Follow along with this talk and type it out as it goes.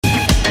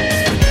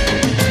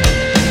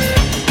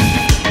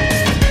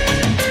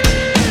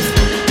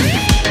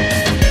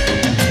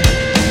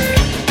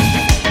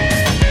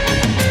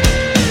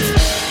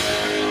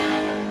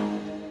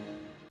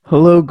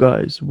Hello,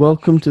 guys.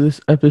 Welcome to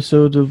this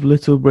episode of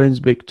Little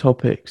Brains Big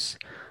Topics,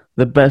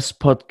 the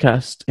best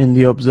podcast in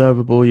the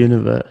observable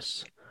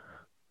universe.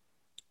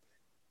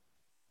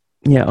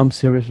 Yeah, I'm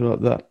serious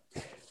about that.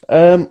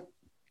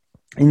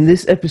 In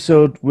this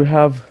episode, we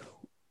have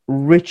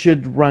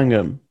Richard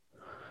Wrangham.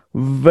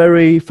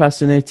 Very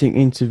fascinating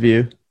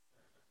interview.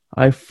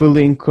 I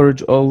fully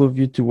encourage all of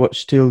you to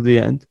watch till the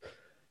end.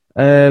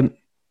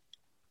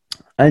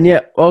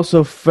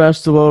 Also,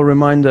 first of all,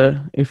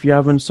 reminder, if you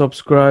haven't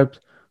subscribed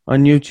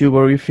on YouTube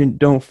or if you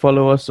don't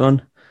follow us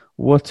on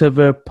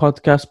whatever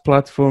podcast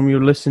platform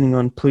you're listening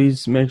on,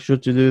 please make sure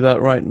to do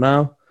that right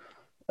now.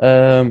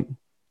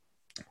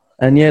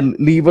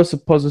 Leave us a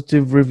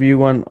positive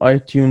review on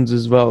iTunes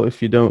as well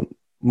if you don't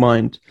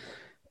mind.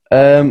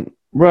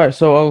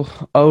 So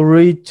I'll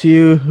read to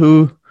you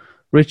who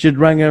Richard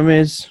Wrangham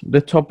is, the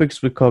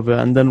topics we cover,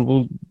 and then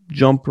we'll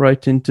jump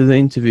right into the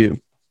interview.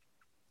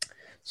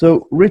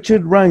 So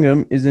Richard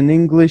Wrangham is an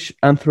English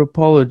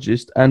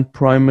anthropologist and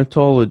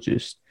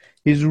primatologist.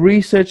 His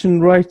research and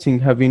writing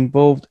have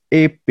involved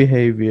ape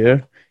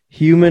behavior,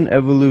 human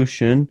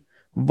evolution,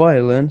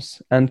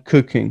 violence, and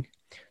cooking.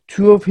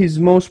 Two of his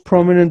most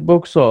prominent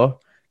books are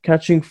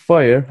Catching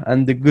Fire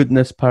and The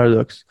Goodness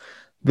Paradox.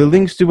 The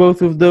links to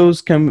both of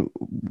those can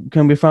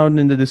be found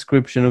in the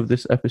description of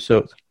this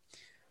episode.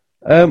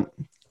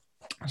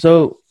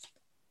 So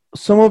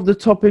some of the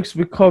topics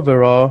we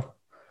cover are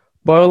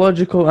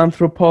biological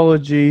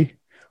anthropology,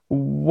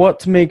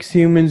 what makes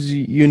humans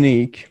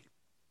unique.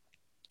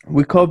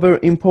 We cover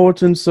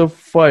importance of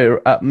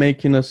fire at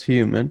making us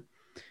human,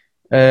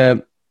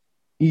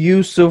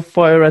 use of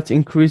fire at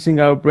increasing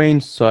our brain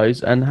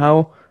size, and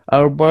how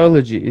our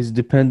biology is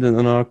dependent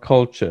on our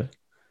culture.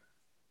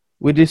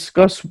 We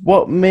discuss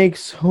what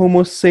makes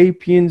Homo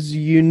sapiens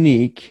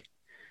unique.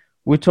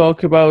 We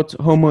talk about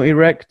Homo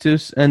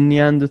erectus and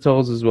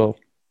Neanderthals as well.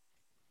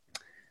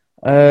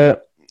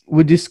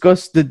 We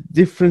discuss the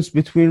difference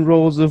between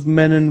roles of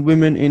men and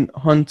women in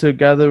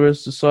hunter-gatherer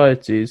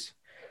societies,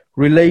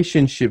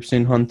 relationships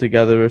in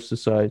hunter-gatherer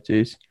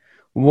societies,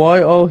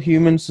 why all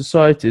human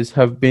societies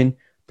have been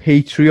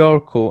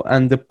patriarchal,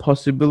 and the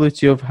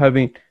possibility of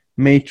having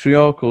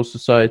matriarchal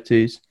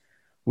societies.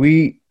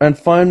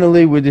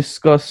 Finally, we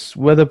discuss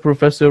whether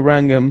Professor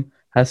Wrangham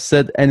has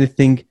said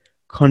anything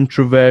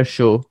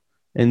controversial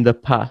in the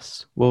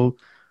past. We'll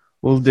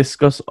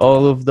discuss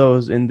all of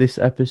those in this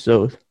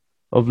episode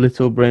of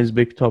Little Brains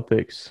Big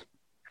Topics.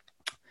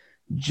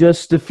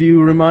 Just a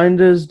few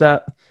reminders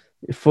that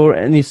for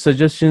any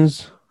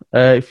suggestions,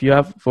 if you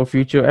have for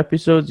future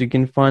episodes, you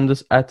can find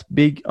us at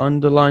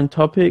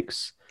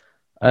big_topics.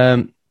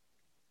 And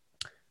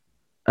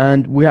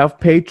we have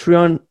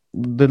Patreon.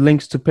 The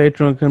links to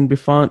Patreon can be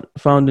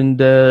found in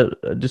the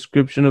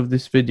description of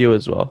this video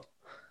as well.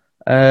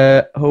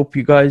 Hope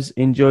you guys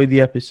enjoy the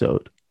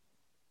episode.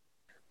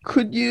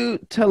 Could you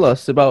tell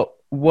us about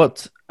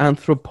what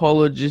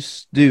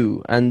anthropologists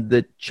do and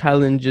the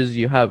challenges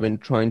you have in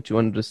trying to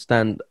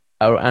understand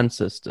our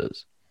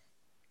ancestors?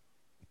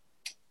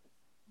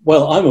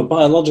 Well, I'm a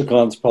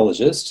biological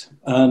anthropologist,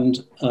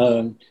 and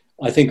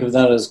I think of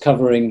that as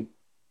covering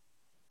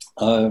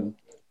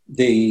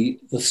the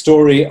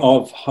story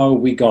of how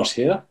we got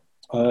here,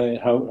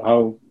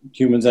 how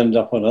humans ended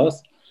up on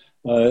Earth.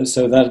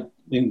 So that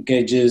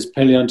engages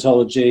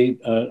paleontology,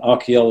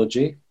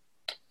 archaeology,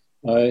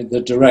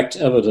 the direct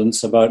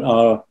evidence about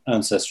our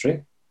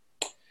ancestry.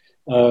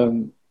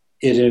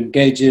 It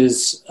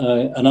engages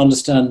an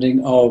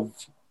understanding of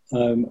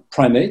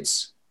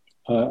primates,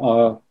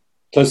 our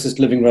closest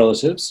living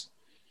relatives,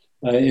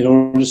 in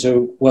order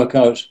to work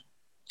out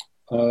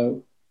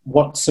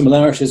what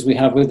similarities we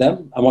have with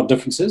them and what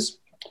differences,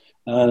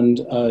 and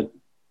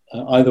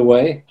either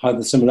way, how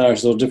the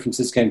similarities or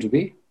differences came to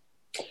be.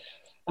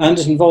 And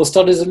it involves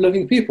studies of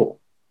living people.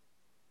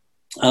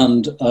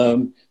 And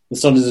the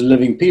studies of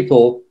living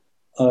people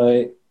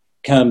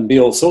can be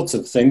all sorts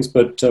of things,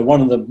 but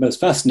one of the most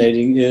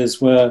fascinating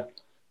is where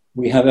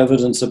we have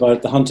evidence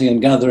about the hunting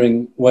and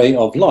gathering way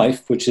of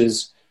life, which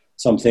is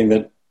something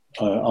that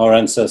our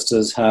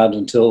ancestors had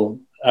until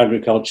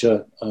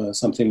agriculture,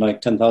 something like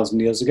 10,000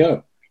 years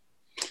ago.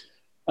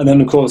 And then,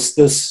 of course,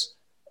 this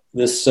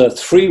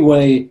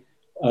three-way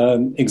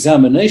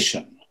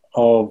examination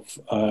of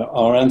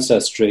our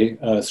ancestry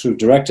through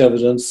direct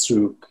evidence,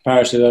 through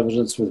comparative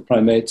evidence with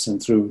primates,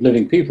 and through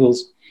living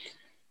peoples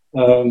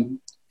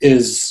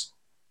is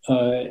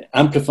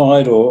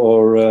amplified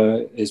or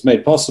is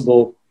made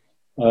possible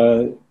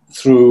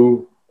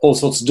through all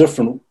sorts of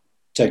different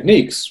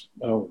techniques.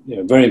 A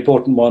very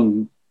important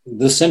one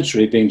this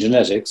century being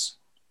genetics,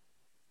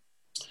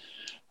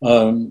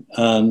 and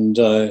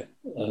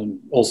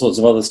all sorts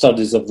of other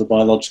studies of the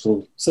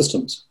biological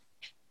systems.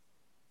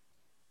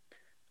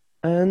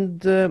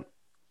 And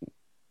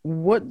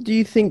what do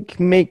you think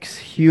makes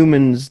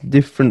humans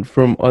different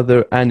from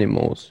other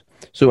animals?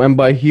 So, and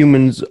by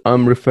humans,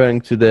 I'm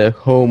referring to the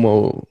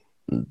Homo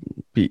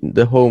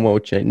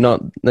chain,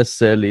 not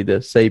necessarily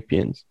the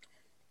sapiens.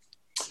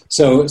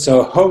 So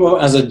Homo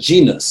as a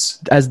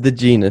genus. As the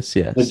genus,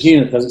 yes. The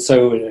genus.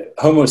 So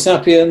Homo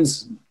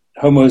sapiens,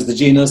 Homo is the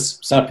genus,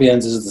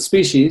 sapiens is the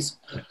species,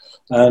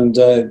 and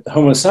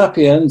Homo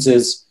sapiens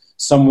is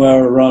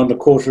somewhere around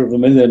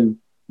 250,000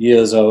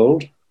 years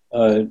old.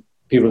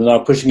 People are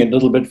now pushing it a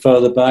little bit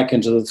further back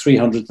into the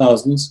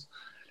 300,000s.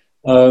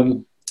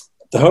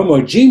 The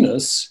Homo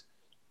genus,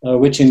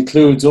 which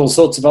includes all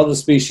sorts of other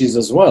species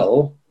as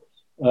well,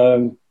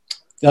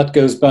 that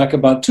goes back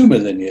about 2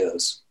 million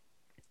years.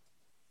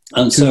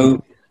 And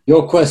so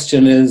your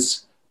question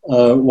is,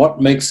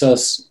 what makes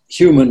us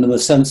human in the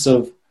sense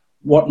of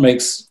what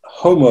makes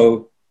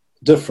Homo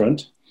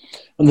different?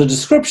 And the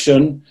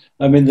description,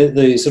 I mean,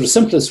 the sort of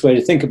simplest way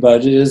to think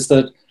about it is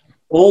that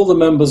all the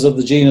members of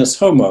the genus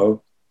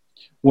Homo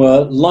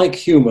were like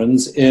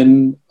humans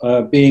in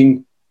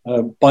being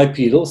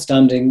bipedal,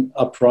 standing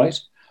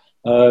upright,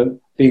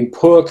 being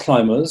poor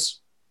climbers,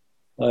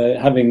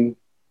 having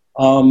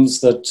arms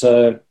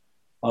that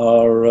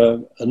are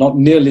not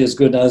nearly as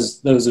good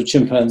as those of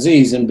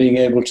chimpanzees in being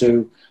able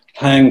to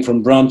hang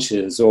from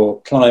branches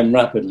or climb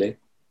rapidly.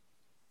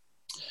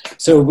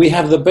 So we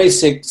have the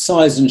basic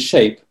size and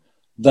shape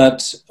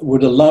that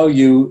would allow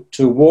you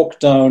to walk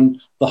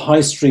down the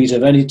high street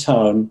of any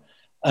town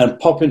and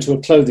pop into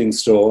a clothing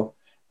store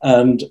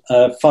and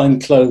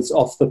find clothes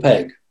off the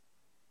peg.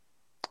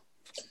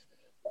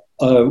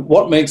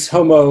 What makes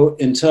Homo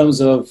in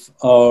terms of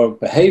our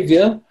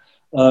behavior?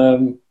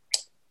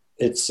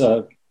 It's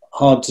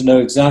hard to know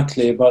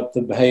exactly about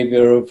the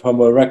behavior of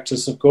Homo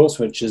erectus, of course,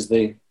 which is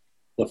the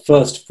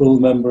first full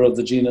member of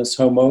the genus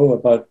Homo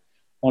about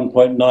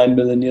 1.9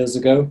 million years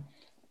ago.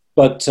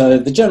 But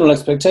the general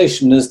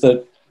expectation is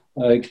that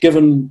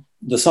given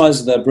the size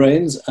of their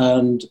brains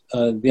and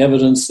the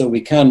evidence that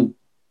we can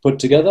put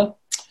together,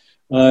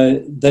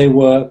 they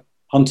were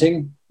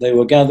hunting, they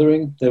were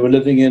gathering, they were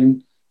living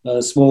in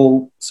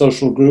small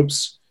social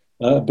groups,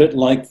 a bit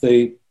like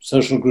the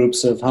social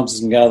groups of hunters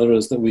and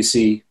gatherers that we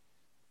see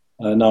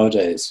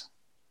nowadays.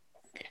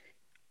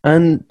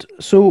 And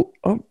so,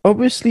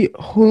 obviously,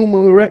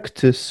 Homo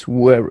erectus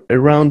were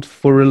around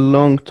for a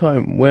long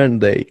time,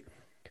 weren't they?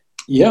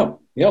 Yeah,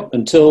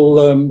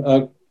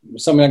 until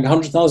something like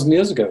 100,000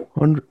 years ago.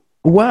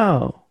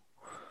 Wow.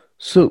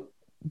 So,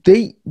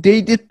 they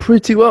did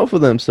pretty well for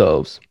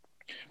themselves.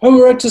 Homo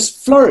erectus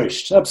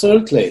flourished,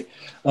 absolutely.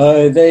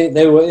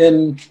 They were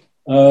in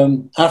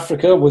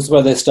Africa, was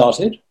where they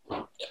started.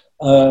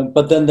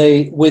 But then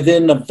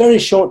within a very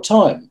short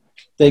time,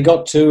 they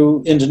got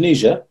to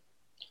Indonesia.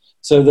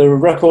 So there are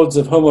records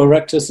of Homo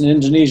erectus in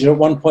Indonesia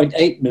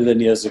 1.8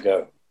 million years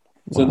ago.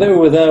 So they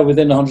were there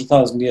within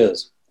 100,000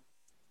 years.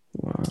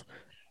 Wow.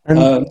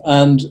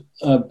 And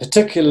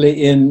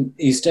particularly in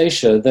East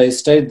Asia, they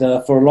stayed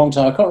there for a long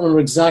time. I can't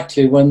remember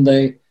exactly when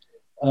they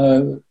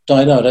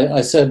died out.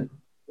 I said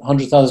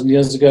 100,000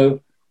 years ago.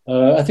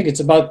 I think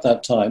it's about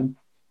that time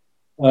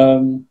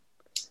when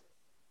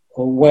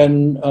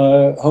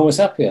Homo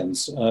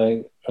sapiens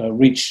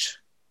reached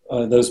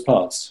those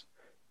parts.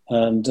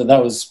 And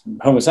that was,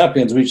 Homo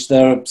sapiens reached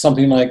there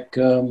something like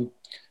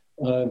 50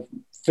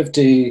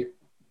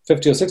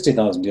 or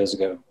 60,000 years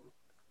ago.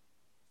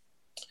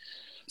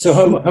 So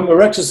Homo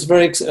erectus is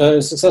very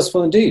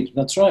successful indeed.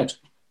 That's right.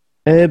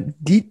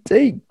 Did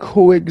they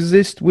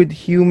coexist with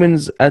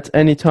humans at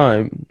any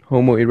time,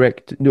 Homo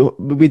erectus,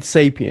 with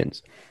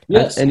sapiens?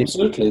 Yes,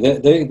 absolutely.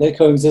 They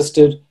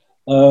coexisted.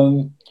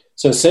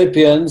 So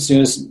sapiens,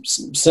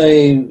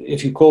 say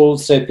if you call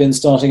sapiens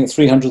starting at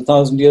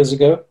 300,000 years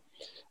ago,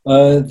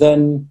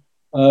 then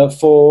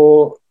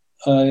for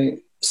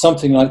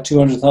something like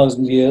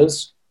 200,000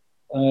 years,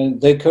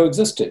 they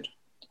coexisted.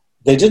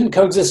 They didn't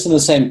coexist in the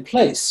same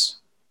place.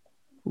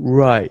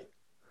 Right.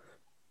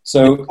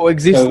 So they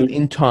coexisted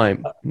in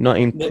time, not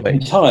in place.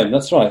 In time,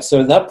 that's right. So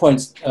at that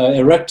point,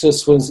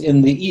 Erectus was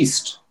in the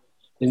east,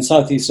 in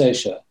Southeast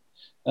Asia,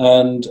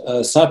 and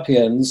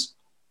Sapiens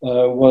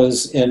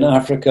was in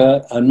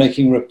Africa and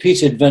making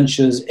repeated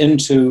ventures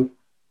into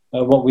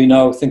what we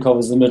now think of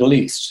as the Middle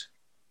East,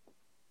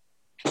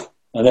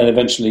 and then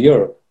eventually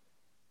Europe.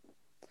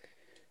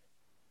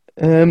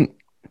 And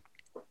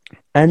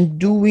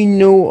do we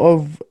know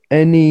of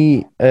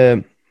any...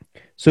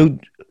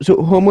 So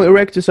Homo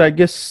erectus, I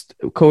guess,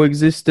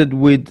 coexisted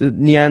with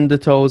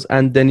Neanderthals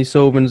and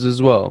Denisovans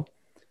as well?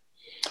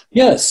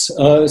 Yes.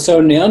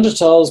 So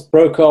Neanderthals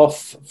broke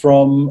off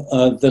from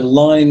the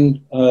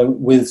line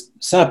with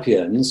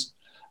Sapiens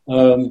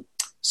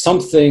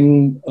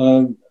something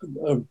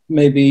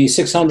maybe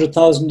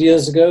 600,000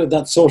 years ago,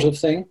 that sort of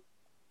thing.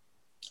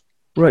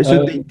 Right,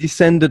 so they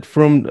descended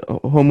from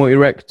Homo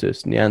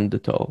erectus,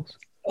 Neanderthals?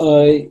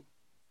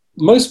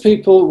 Most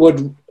people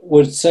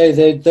would say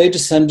they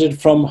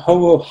descended from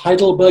Homo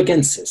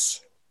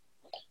heidelbergensis.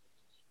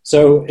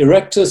 So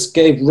Erectus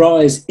gave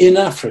rise in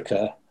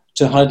Africa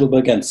to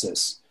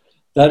Heidelbergensis.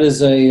 That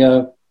is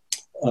a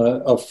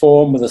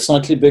form with a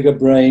slightly bigger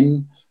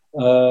brain,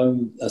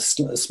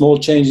 small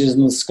changes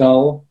in the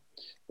skull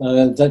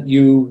that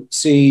you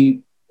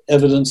see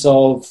evidence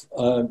of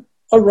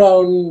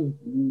around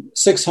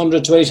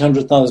 600 to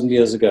 800,000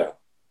 years ago.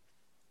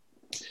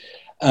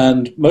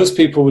 And most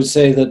people would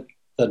say that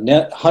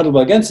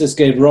Heidelbergensis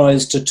gave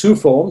rise to two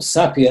forms,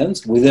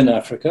 sapiens within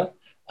Africa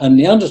and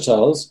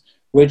Neanderthals,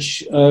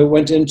 which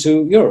went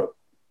into Europe.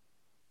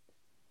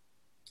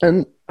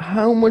 And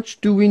how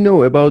much do we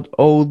know about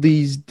all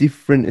these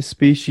different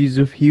species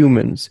of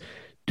humans?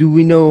 Do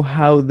we know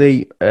how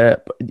they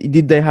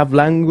did they have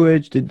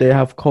language? Did they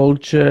have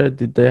culture?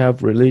 Did they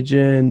have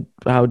religion?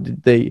 How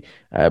did they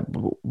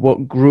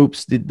what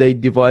groups did they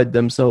divide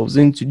themselves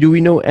into? Do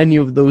we know any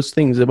of those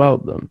things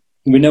about them?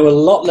 We know a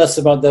lot less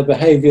about their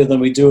behavior than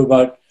we do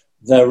about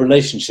their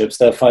relationships,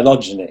 their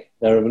phylogeny,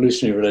 their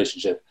evolutionary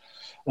relationship.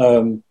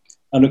 And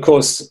of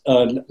course,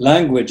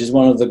 language is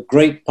one of the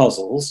great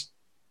puzzles.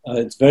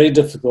 It's very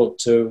difficult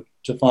to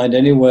find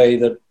any way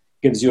that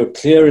gives you a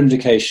clear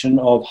indication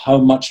of how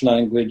much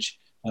language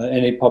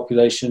any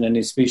population,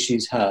 any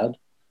species had.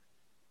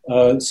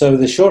 So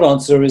the short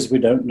answer is we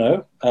don't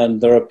know. And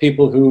there are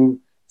people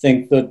who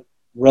think that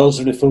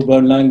relatively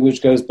full-blown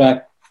language goes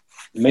back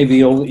maybe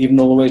even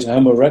all the way to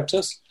Homo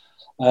erectus.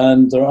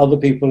 And there are other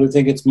people who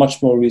think it's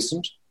much more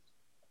recent.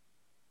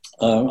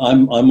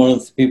 I'm one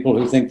of the people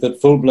who think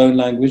that full-blown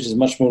language is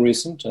much more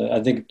recent.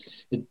 I think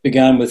it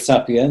began with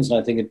sapiens, and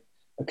I think it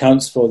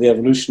accounts for the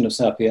evolution of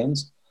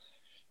sapiens.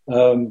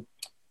 But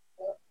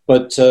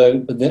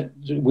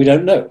we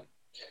don't know.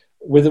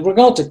 With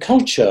regard to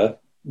culture,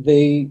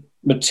 the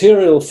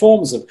material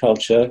forms of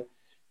culture,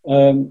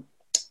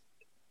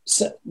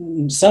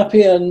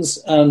 sapiens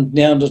and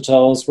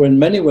Neanderthals were in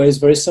many ways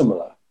very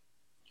similar.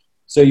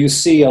 So you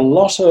see a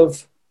lot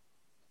of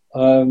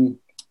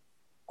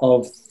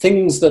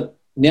things that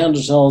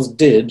Neanderthals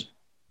did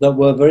that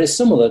were very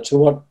similar to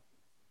what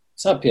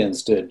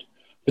sapiens did,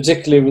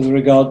 particularly with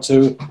regard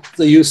to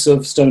the use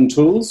of stone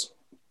tools,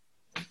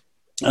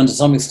 and to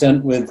some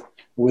extent with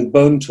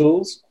bone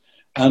tools,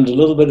 and a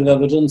little bit of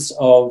evidence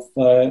of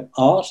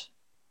art.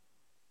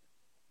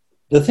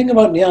 The thing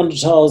about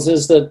Neanderthals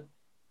is that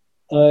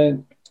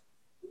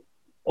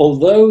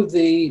although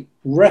the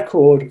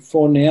record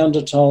for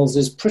Neanderthals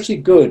is pretty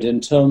good in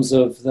terms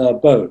of their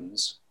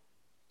bones,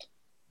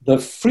 the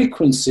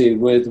frequency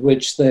with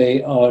which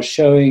they are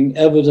showing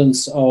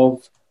evidence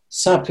of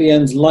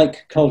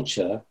sapiens-like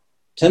culture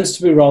tends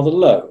to be rather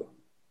low.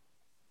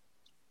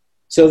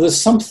 So there's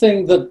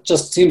something that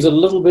just seems a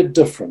little bit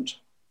different.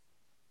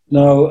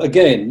 Now,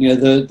 again,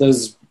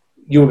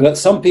 you'll get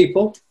some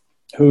people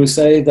who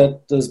say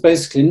that there's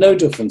basically no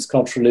difference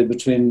culturally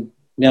between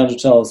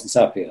Neanderthals and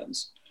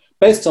sapiens,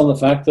 based on the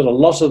fact that a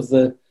lot of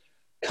the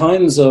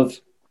kinds of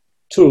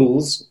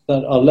tools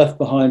that are left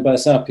behind by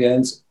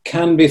sapiens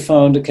can be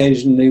found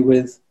occasionally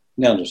with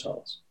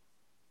Neanderthals.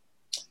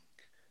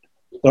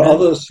 There are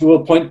others who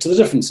will point to the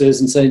differences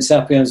and say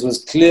sapiens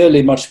was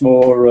clearly much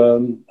more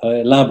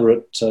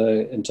elaborate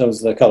in terms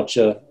of their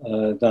culture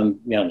than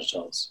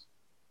Neanderthals.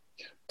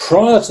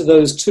 Prior to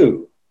those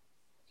two,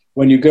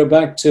 when you go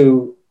back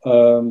to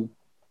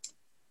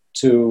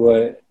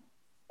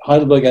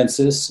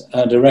Heidelbergensis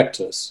and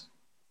Erectus,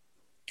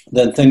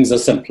 then things are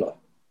simpler.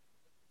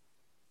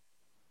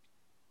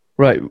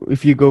 Right,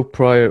 if you go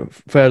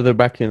further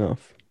back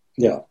enough.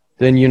 Yeah.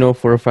 Then you know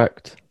for a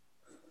fact.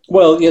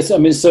 Well, yes, I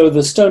mean, so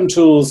the stone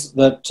tools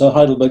that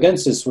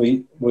Heidelbergensis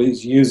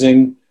was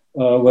using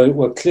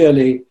were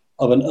clearly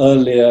of an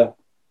earlier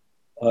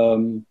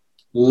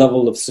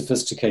level of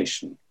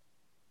sophistication.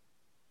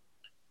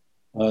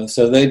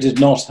 So they did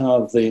not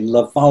have the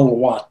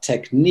Levallois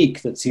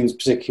technique that seems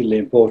particularly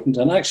important.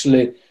 And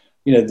actually,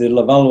 the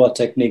Levallois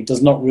technique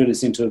does not really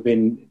seem to have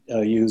been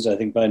used, I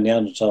think, by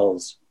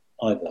Neanderthals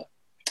either.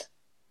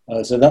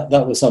 So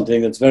that was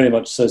something that's very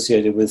much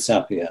associated with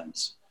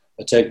sapiens,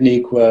 a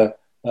technique where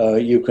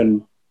you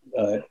can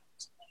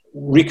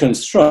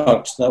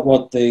reconstruct that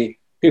what the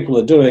people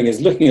are doing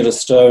is looking at a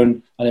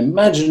stone and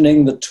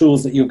imagining the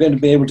tools that you're going to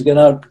be able to get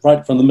out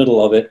right from the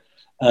middle of it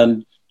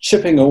and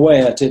chipping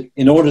away at it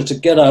in order to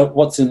get out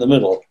what's in the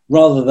middle,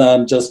 rather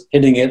than just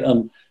hitting it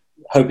and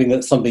hoping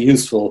that something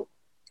useful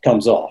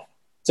comes off.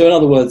 So in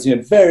other words,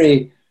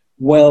 very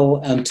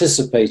well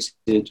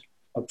anticipated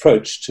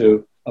approach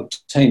to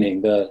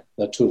obtaining their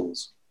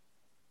tools.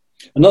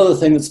 Another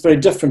thing that's very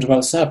different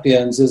about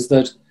sapiens is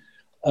that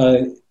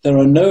there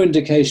are no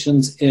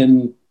indications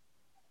in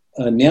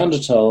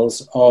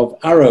Neanderthals of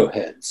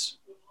arrowheads.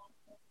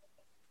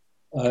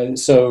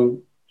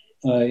 So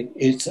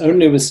it's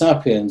only with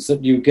sapiens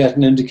that you get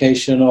an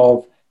indication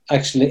of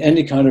actually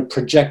any kind of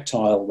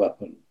projectile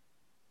weapon,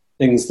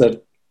 things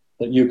that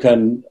you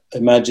can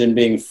imagine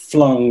being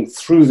flung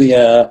through the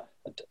air,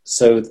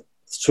 so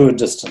through a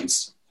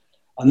distance.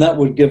 And that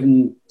would give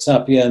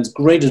sapiens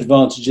great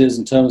advantages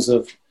in terms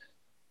of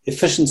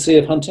efficiency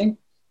of hunting,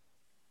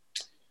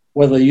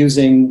 whether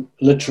using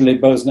literally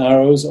bows and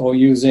arrows or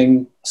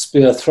using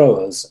spear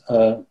throwers.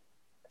 An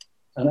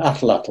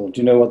atlatl,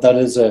 do you know what that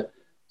is?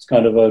 It's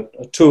kind of a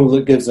tool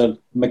that gives a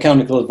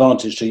mechanical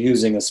advantage to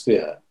using a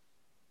spear.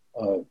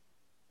 A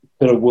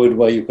bit of wood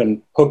where you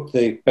can hook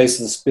the base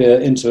of the spear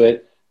into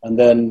it and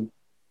then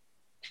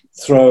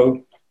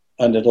throw,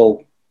 and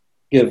it'll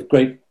give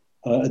great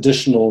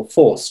additional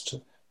force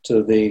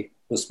to the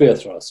spear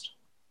thrust.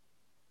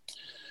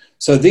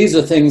 So these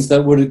are things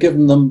that would have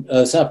given them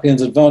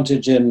sapiens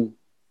advantage in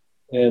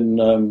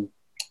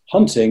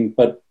hunting,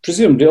 but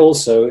presumably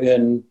also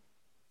in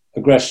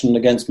aggression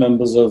against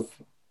members of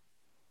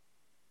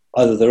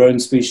either their own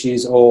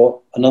species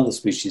or another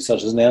species,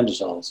 such as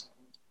Neanderthals.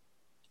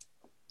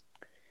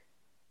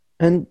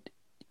 And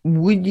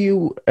would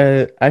you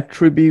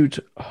attribute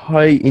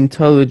high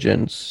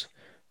intelligence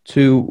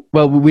to,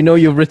 well, we know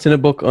you've written a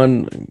book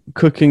on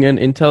cooking and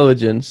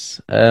intelligence.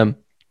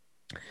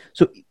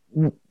 So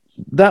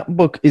that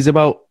book is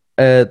about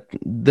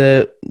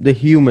the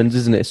humans,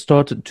 isn't it? It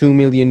started 2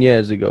 million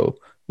years ago,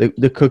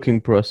 the cooking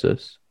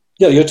process.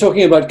 Yeah, you're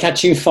talking about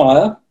catching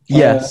fire.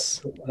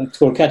 Yes. It's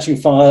called Catching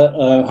Fire,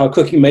 How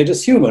Cooking Made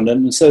Us Human.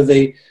 And so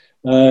the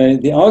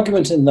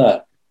argument in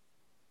that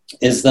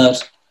is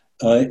that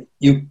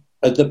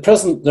at the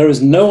present, there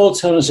is no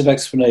alternative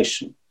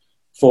explanation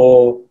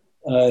for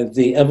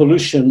the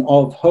evolution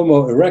of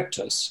Homo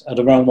erectus at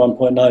around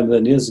 1.9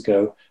 million years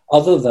ago,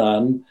 other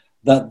than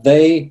that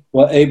they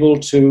were able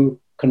to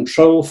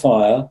control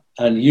fire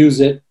and use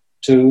it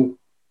to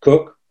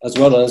cook, as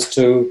well as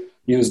to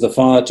use the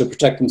fire to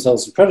protect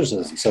themselves from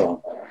predators and so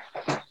on.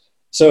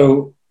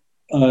 So,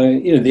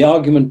 the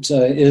argument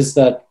is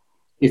that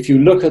if you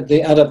look at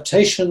the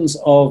adaptations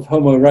of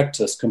Homo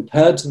erectus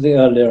compared to the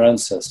earlier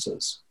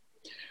ancestors,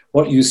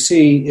 what you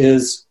see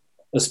is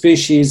a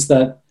species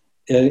that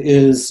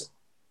is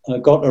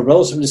got a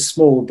relatively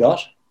small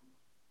gut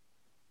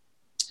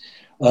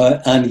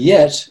and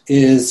yet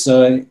is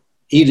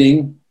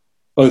eating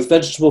both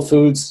vegetable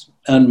foods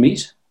and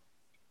meat.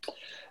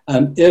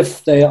 And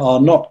if they are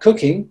not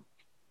cooking,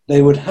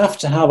 they would have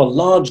to have a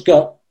large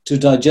gut to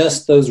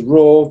digest those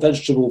raw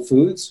vegetable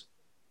foods.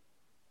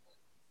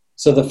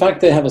 So the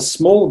fact they have a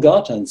small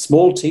gut and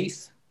small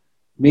teeth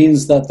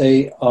means that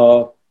they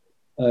are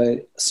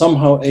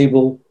somehow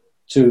able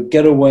to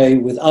get away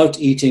without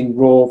eating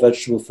raw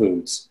vegetable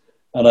foods.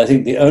 And I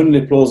think the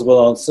only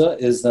plausible answer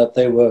is that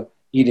they were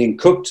eating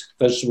cooked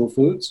vegetable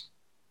foods.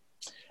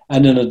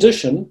 And in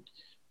addition,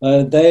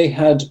 they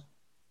had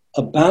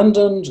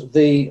abandoned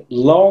the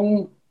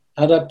long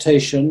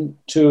adaptation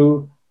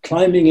to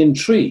climbing in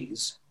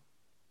trees,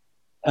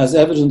 as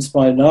evidenced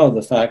by now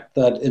the fact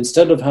that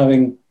instead of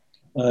having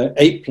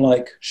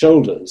ape-like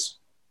shoulders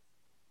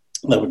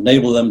that would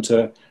enable them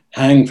to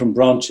hang from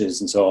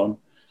branches and so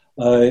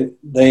on,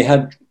 they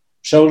had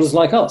shoulders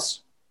like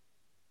us,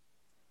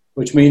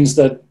 which means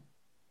that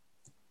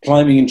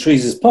climbing in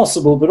trees is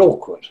possible but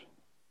awkward,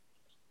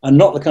 and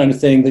not the kind of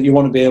thing that you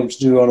want to be able to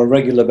do on a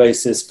regular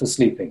basis for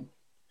sleeping.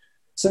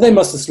 So they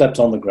must have slept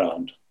on the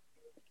ground.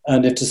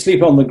 And if to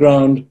sleep on the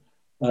ground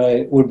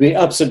would be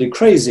absolutely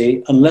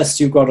crazy unless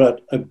you've got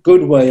a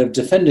good way of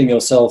defending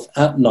yourself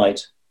at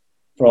night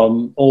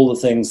from all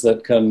the things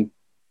that can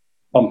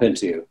bump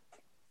into you,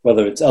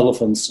 whether it's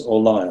elephants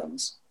or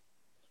lions.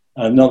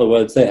 And in other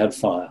words, they had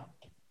fire.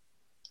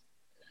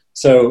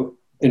 So,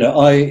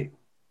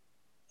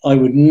 I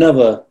would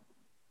never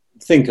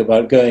think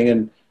about going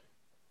in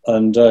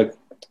and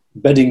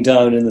bedding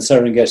down in the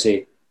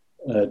Serengeti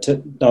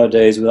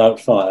nowadays without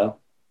fire,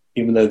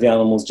 even though the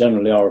animals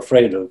generally are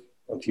afraid of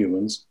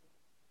humans.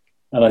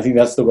 And I think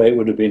that's the way it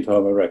would have been for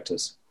Homo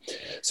erectus.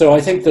 So I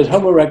think that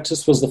Homo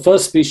erectus was the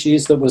first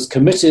species that was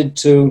committed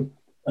to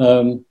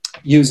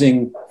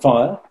using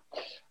fire.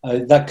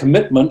 That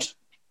commitment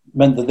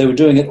meant that they were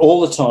doing it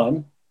all the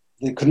time.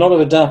 They could not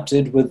have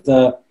adapted with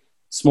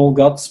small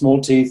guts,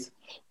 small teeth,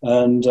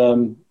 and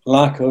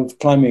lack of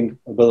climbing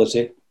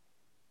ability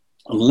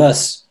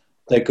unless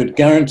they could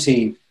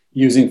guarantee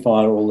using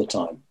fire all the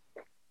time.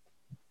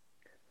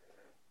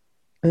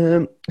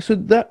 So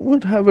that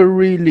would have a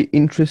really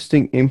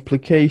interesting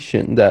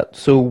implication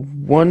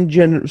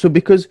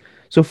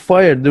so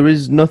fire, there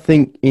is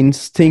nothing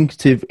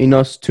instinctive in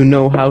us to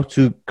know how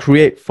to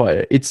create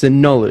fire. It's a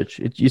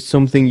knowledge. It's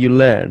something you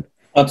learn.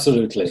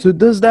 Absolutely. So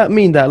does that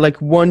mean that like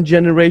one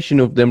generation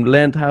of them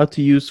learned how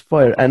to use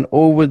fire, and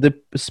over the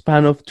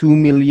span of 2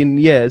 million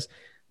years,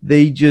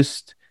 they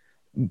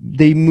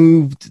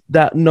moved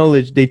that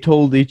knowledge, they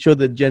told each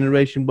other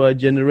generation by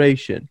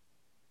generation?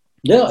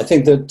 Yeah, I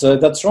think that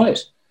that's right.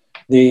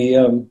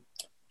 The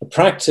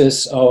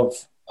practice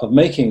of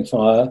making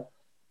fire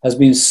has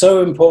been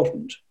so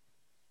important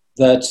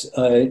that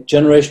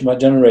generation by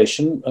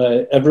generation,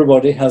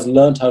 everybody has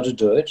learned how to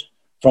do it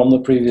from the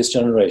previous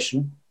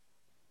generation.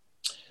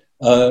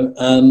 So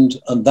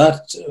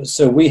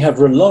we have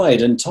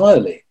relied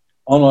entirely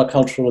on our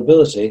cultural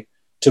ability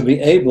to be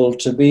able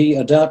to be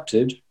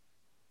adapted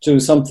to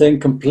something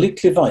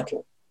completely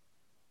vital.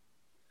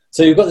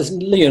 So you've got this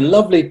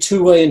lovely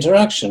two-way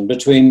interaction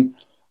between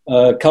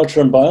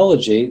culture and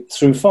biology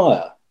through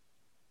fire.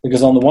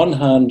 Because on the one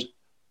hand,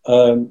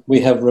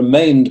 we have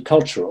remained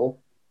cultural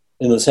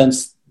in the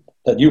sense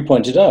that you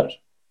pointed out,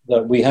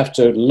 that we have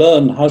to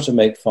learn how to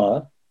make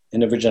fire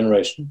in every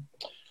generation.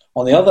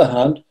 On the other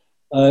hand,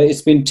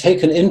 it's been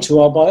taken into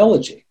our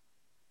biology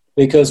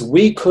because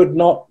we could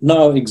not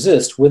now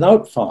exist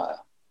without fire.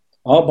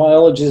 Our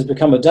biology has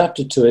become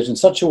adapted to it in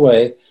such a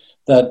way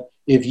that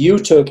if you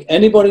took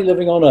anybody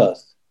living on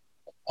Earth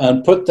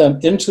and put them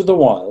into the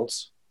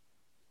wilds,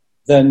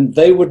 then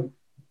they would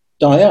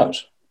die out.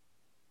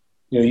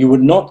 You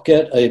would not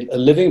get a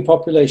living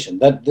population.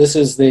 That this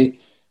is the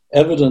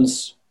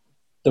evidence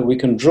that we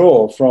can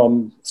draw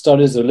from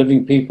studies of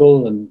living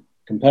people and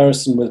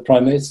comparison with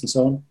primates and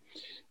so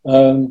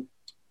on,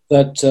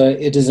 that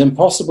it is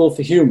impossible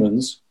for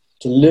humans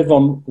to live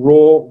on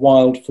raw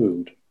wild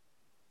food.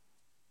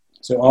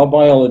 So our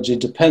biology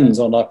depends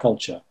on our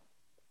culture.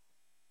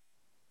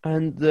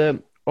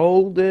 And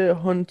all the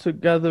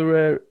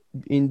hunter-gatherer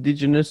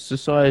indigenous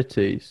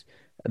societies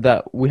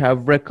that we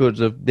have records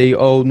of, they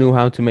all knew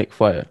how to make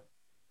fire.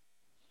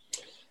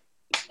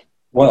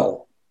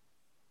 Well,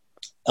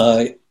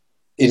 it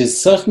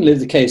is certainly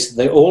the case that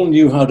they all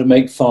knew how to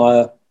make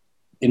fire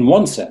in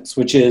one sense,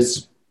 which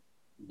is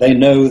they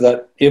know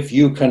that if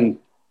you can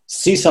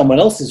see someone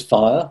else's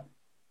fire,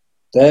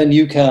 then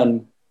you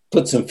can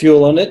put some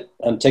fuel on it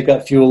and take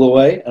that fuel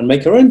away and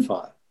make your own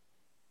fire.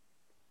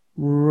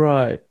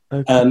 Right.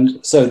 Okay.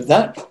 And so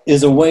that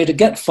is a way to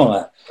get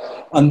fire.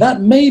 And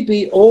that may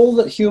be all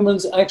that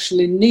humans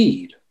actually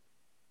need,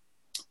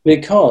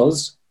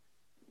 because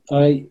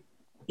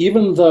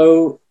even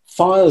though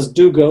fires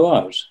do go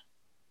out,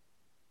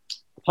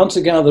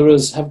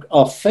 hunter-gatherers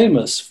are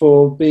famous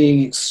for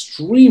being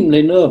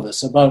extremely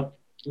nervous about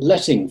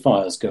letting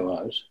fires go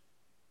out.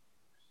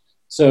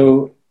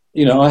 So,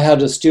 I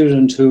had a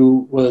student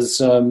who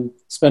was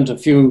spent a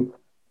few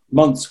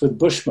months with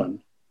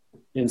Bushmen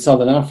in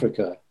southern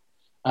Africa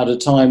at a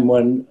time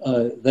when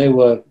they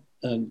were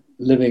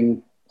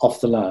living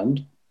off the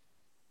land.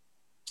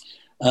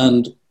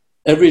 And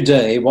every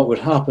day what would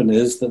happen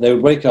is that they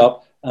would wake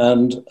up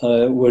and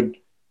would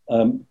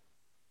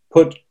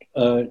put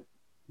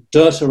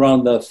dirt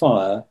around their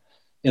fire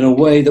in a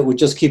way that would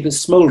just keep it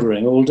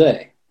smouldering all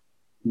day.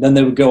 And then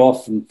they would go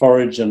off and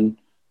forage and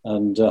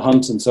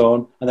hunt and so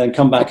on, and then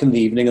come back in the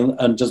evening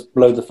and just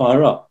blow the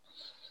fire up.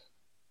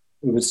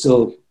 It would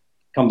still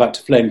come back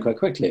to flame quite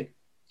quickly.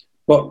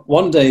 But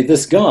one day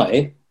this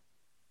guy,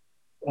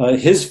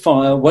 his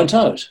fire went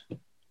out.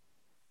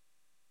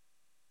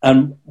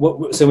 And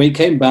so he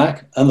came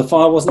back and the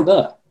fire wasn't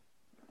there.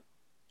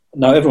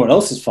 Now everyone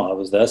else's fire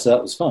was there, so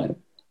that was fine.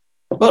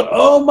 But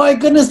oh my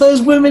goodness,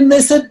 those women,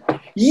 they said,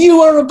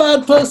 "You are a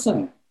bad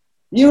person.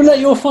 You let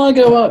your fire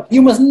go out.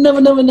 You must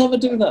never, never, never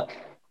do that."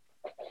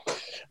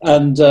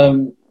 And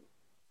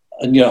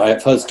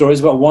I've heard stories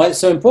about why it's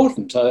so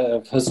important.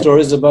 I've heard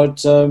stories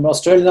about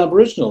Australian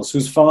Aboriginals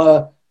whose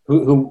fire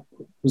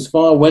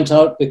went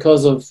out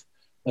because of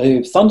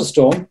a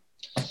thunderstorm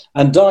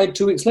and died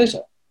 2 weeks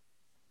later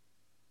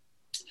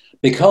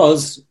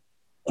because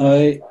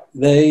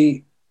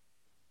they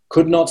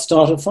could not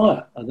start a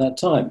fire at that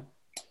time.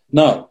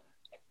 Now,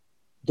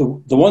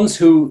 the ones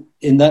who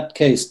in that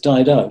case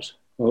died out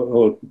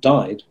or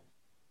died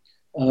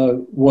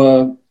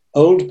were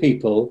old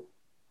people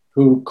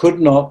who could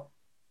not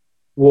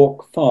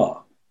walk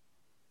far.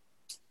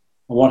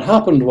 And what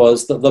happened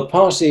was that the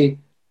party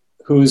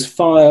whose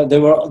fire, they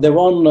were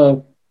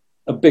on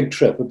a big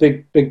trip, a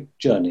big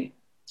journey.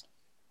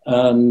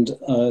 And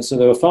so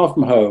they were far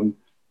from home.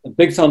 A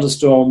big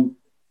thunderstorm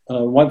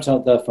wiped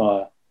out their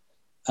fire.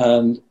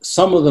 And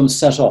some of them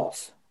set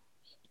off.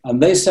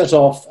 And they set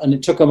off, and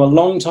it took them a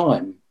long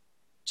time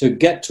to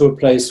get to a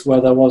place where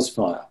there was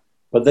fire.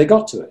 But they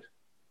got to it.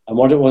 And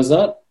what it was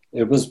that?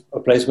 It was a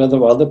place where there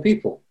were other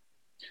people.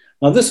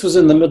 Now, this was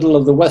in the middle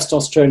of the West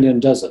Australian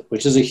desert,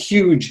 which is a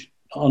huge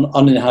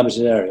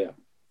uninhabited area.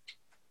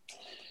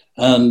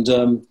 And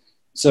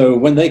so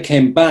when they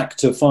came back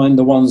to find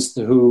the ones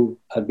who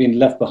had been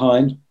left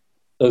behind,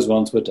 those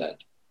ones were dead.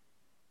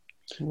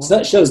 Wow. So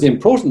that shows the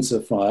importance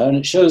of fire, and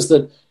it shows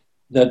that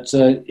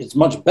it's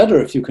much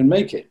better if you can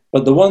make it.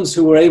 But the ones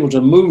who were able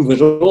to move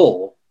at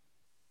all,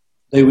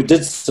 they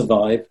did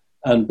survive,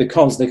 and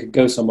because they could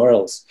go somewhere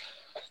else.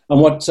 And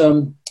what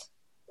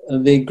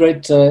the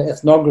great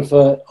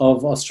ethnographer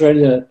of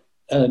Australia,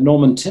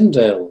 Norman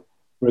Tyndale,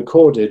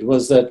 recorded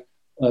was that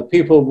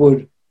people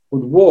would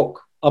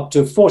walk up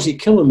to 40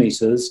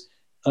 kilometers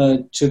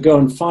to go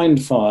and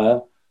find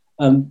fire,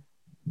 and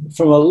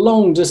from a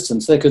long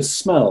distance they could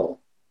smell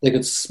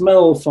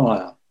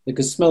fire, they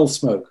could smell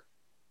smoke,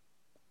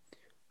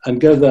 and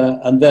go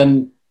there. And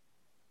then,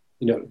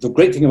 the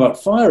great thing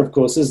about fire, of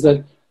course, is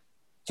that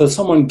for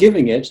someone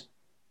giving it,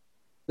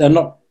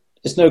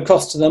 it's no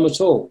cost to them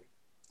at all.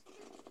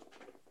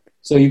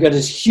 So you get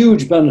this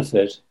huge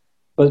benefit,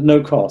 but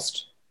no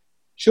cost.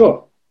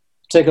 Sure,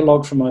 take a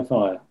log from my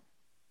fire,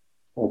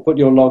 or put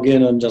your log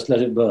in and just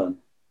let it burn.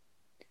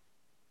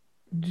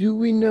 Do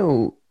we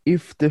know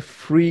if the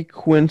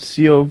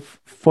frequency of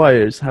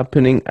fires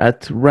happening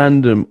at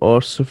random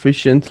are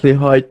sufficiently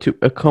high to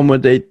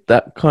accommodate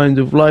that kind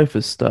of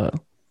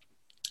lifestyle?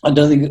 I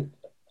don't think,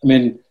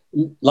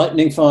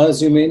 lightning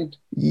fires, you mean?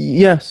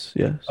 Yes.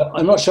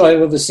 I'm not sure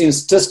I've ever seen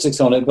statistics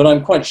on it, but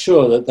I'm quite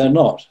sure that they're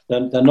not.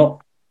 They're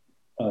not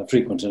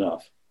frequent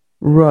enough.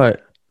 Right.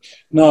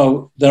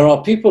 Now, there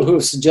are people who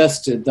have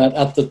suggested that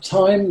at the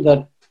time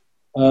that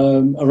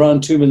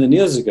around 2 million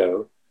years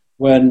ago,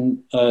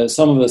 when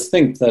some of us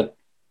think that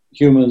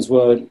humans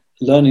were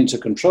learning to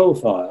control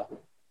fire,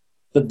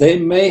 that they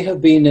may have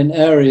been in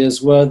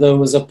areas where there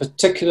was a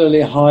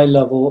particularly high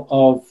level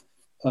of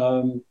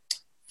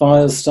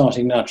fires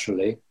starting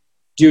naturally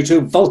due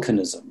to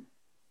volcanism,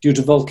 due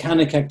to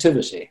volcanic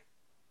activity.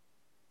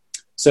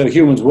 So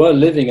humans were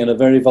living in a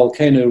very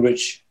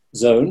volcano-rich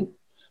zone.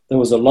 There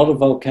was a lot of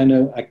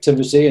volcano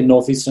activity in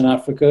northeastern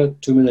Africa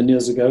 2 million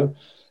years ago,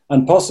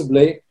 and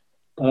possibly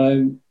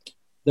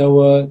there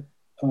were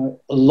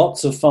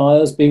lots of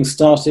fires being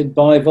started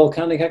by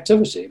volcanic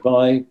activity,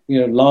 by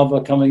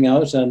lava coming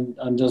out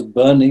and just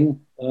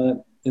burning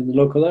in the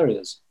local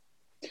areas.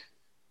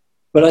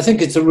 But I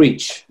think it's a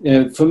reach.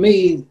 For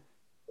me,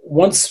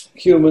 once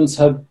humans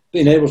have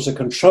been able to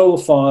control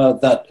fire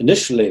that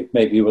initially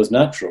maybe was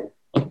natural,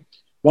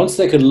 once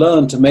they could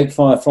learn to make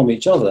fire from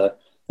each other,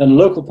 then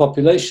local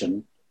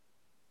population,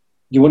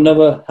 you will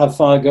never have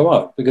fire go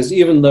out, because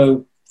even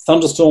though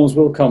thunderstorms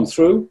will come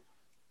through,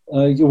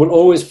 you will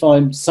always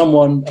find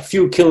someone a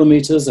few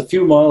kilometers, a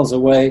few miles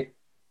away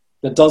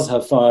that does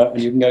have fire,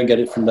 and you can go and get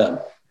it from them.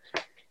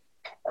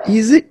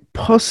 Is it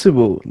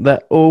possible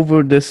that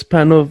over the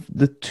span of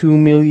the 2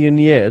 million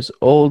years,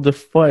 all the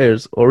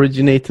fires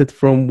originated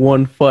from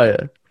one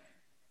fire?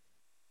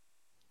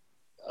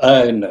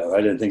 No,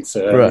 I don't think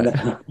so. Right.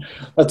 I mean,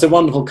 that's a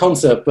wonderful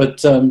concept, but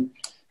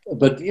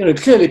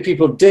clearly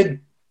people did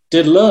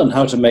learn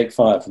how to make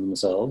fire for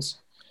themselves.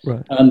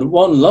 Right. And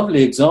one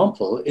lovely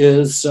example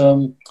is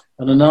an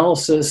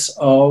analysis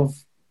of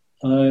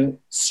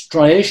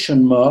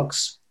striation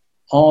marks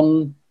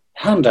on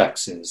hand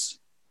axes.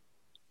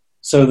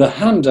 So the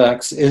hand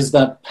axe is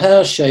that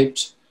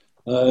pear-shaped,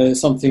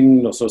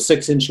 something sort of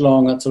 6-inch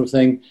long, that sort of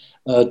thing,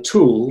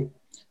 tool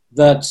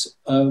that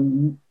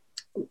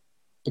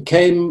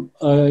became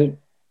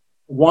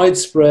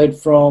widespread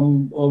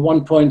from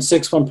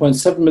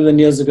 1.7 million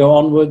years ago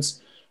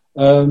onwards,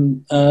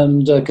 and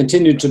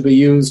continued to be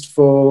used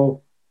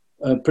for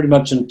pretty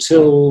much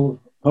until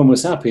Homo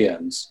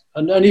sapiens.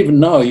 And even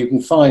now you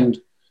can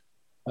find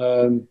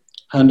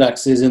hand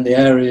axes in the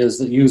areas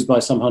that are used by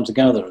some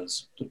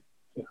hunter-gatherers.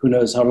 Who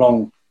knows how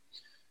long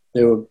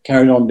they were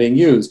carried on being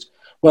used.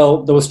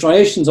 Well, there were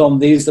striations on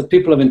these that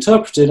people have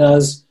interpreted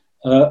as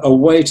a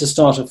way to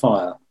start a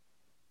fire.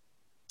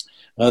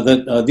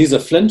 These are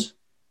flint,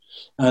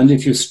 and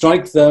if you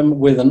strike them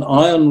with an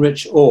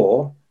iron-rich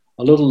ore,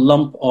 a little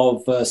lump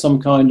of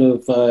some kind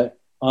of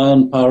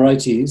iron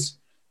pyrites,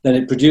 then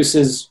it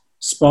produces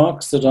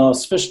sparks that are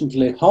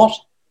sufficiently hot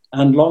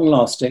and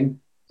long-lasting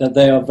that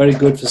they are very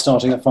good for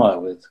starting a fire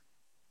with.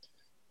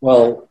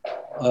 Well,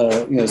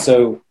 I'm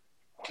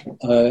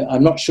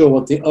not sure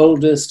what the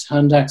oldest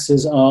hand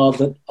axes are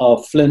that are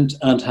flint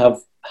and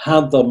have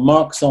had the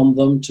marks on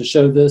them to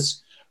show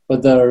this,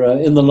 but they're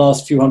in the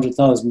last few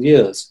 100,000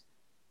 years.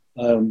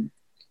 And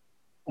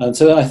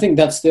so I think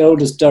that's the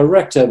oldest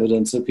direct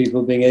evidence of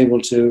people being able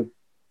to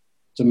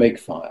make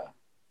fire.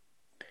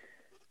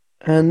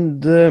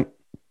 And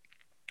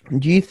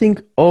do you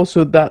think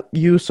also that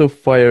use of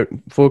fire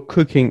for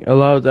cooking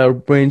allowed our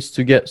brains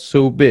to get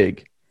so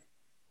big?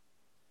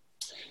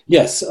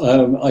 Yes,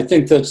 I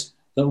think that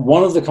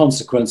one of the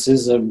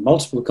consequences,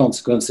 multiple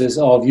consequences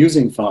of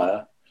using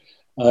fire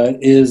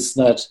is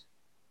that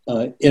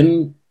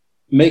in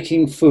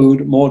making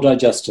food more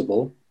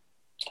digestible,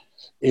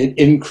 it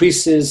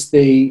increases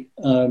the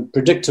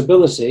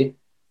predictability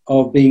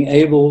of being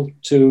able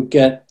to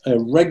get a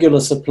regular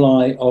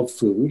supply of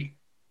food.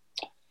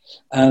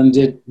 And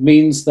it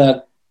means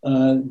that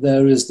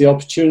there is the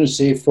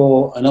opportunity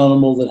for an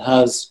animal that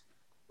has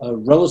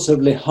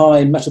relatively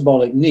high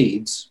metabolic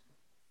needs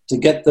to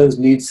get those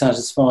needs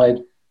satisfied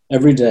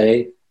every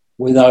day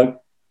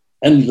without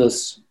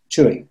endless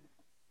chewing.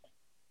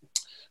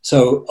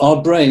 So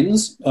our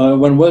brains,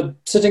 when we're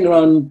sitting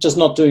around just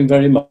not doing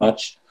very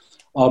much,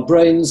 our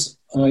brains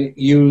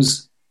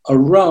use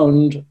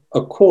around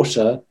a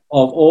quarter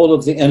of all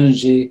of the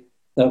energy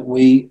that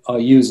we are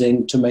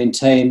using to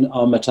maintain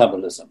our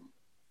metabolism.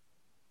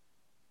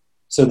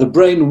 So the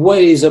brain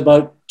weighs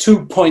about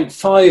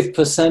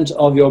 2.5%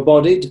 of your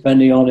body,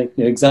 depending on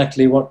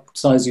exactly what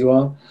size you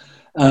are,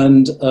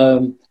 and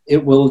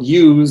it will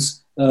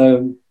use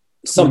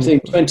something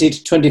 20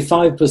 to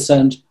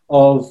 25%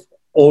 of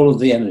all of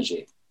the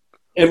energy.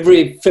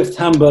 Every fifth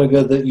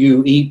hamburger that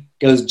you eat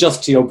goes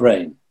just to your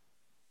brain.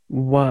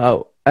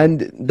 Wow.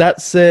 And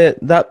that's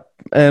that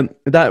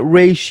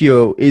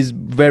ratio is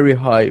very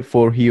high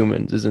for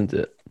humans, isn't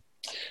it?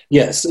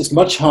 Yes, it's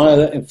much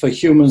higher for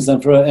humans than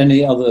for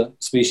any other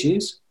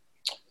species.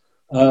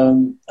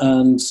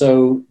 And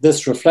so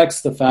this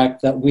reflects the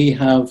fact that we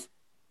have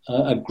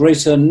a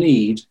greater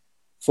need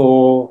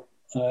for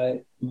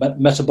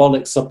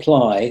metabolic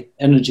supply,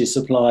 energy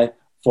supply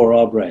for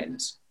our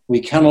brains. We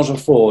cannot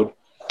afford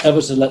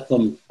ever to let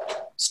them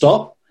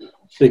stop,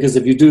 because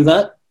if you do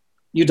that,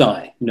 you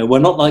die. We're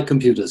not like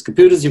computers.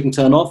 Computers you can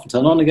turn off and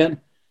turn on again.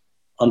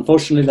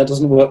 Unfortunately, that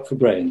doesn't work for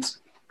brains.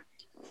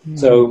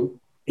 So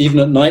even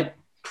at night,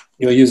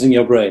 you're using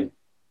your brain.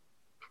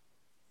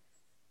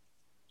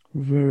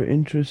 Very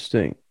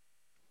interesting.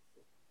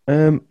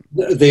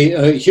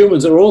 The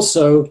humans are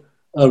also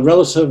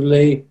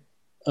relatively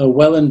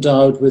well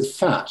endowed with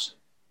fat.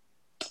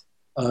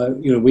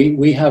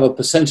 We have a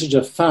percentage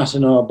of fat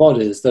in our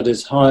bodies that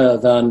is higher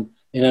than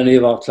in any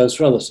of our close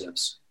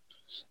relatives.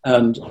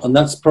 And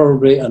that's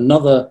probably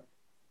another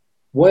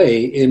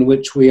way in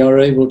which we are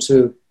able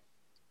to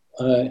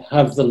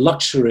have the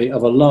luxury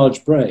of a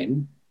large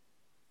brain,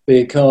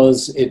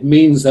 because it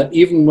means that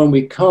even when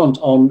we can't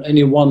on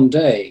any one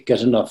day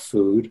get enough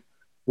food,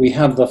 we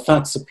have the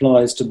fat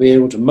supplies to be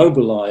able to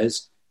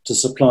mobilize to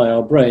supply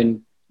our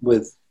brain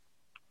with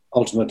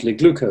ultimately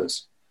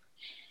glucose.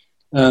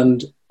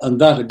 And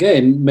that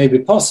again may be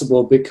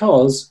possible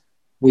because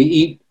we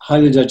eat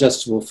highly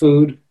digestible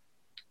food.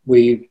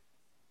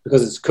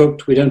 Because it's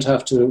cooked, we don't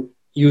have to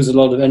use a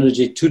lot of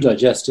energy to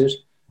digest it,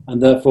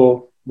 and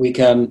therefore we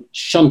can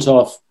shunt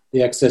off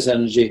the excess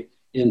energy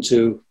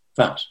into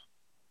fat.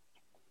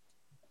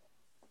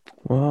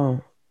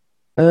 Wow.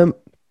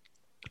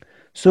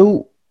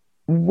 So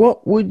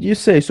what would you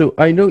say? So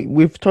I know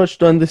we've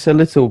touched on this a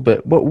little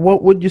bit, but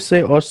what would you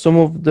say are some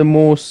of the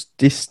most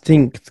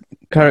distinct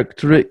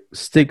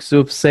characteristics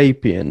of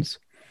sapiens?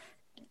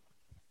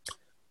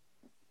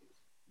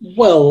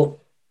 Well,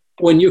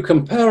 when you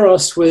compare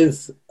us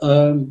with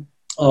our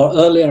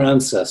earlier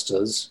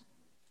ancestors,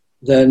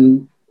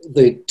 then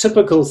the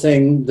typical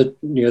thing that,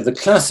 the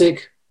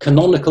classic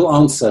canonical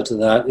answer to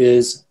that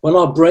is, well,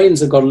 our brains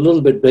have got a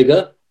little bit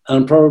bigger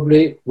and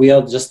probably we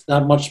are just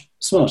that much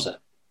smarter.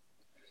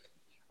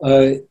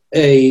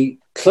 A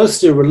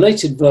closely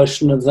related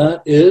version of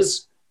that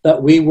is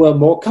that we were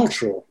more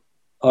cultural.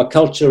 Our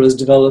culture has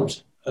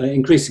developed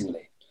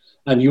increasingly.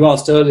 And you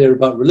asked earlier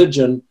about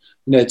religion.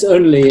 It's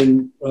only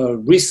in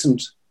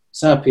recent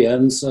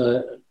sapiens,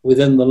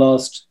 within the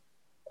last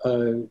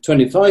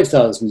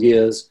 25,000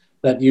 years,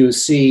 that you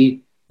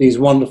see these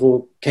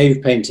wonderful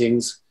cave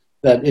paintings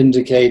that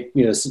indicate,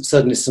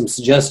 certainly some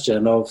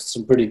suggestion of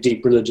some pretty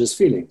deep religious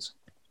feelings.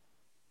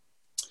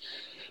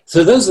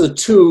 So those are the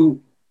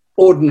two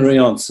ordinary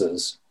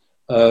answers.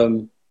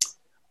 And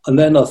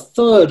then a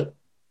third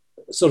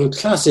sort of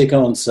classic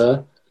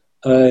answer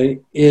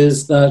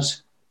is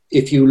that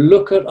if you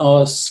look at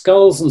our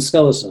skulls and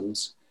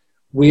skeletons,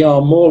 we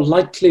are more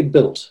lightly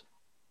built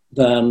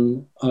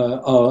than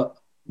our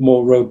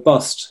more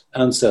robust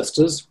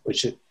ancestors,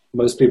 which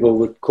most people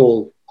would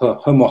call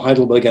Homo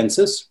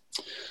heidelbergensis.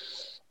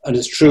 And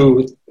it's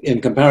true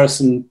in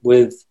comparison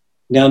with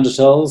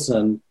Neanderthals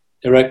and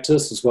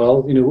Erectus as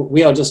well.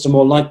 We are just a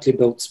more lightly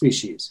built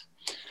species.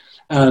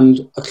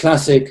 And a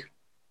classic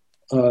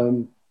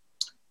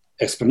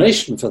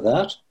explanation for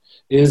that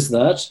is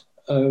that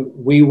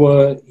we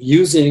were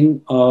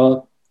using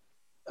our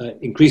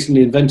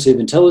increasingly inventive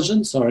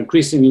intelligence, our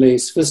increasingly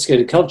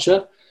sophisticated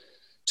culture,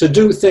 to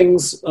do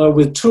things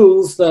with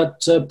tools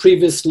that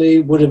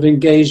previously would have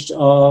engaged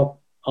our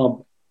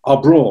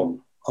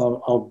brawn,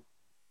 our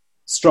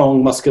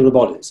strong muscular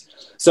bodies.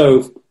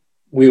 So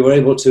we were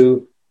able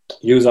to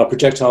use our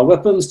projectile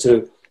weapons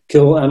to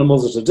kill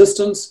animals at a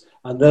distance,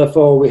 and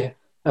therefore we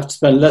have to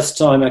spend less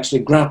time actually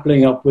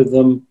grappling up with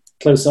them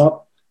close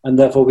up, and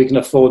therefore we can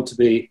afford to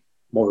be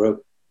more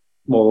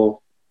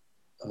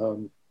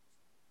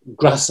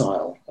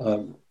gracile,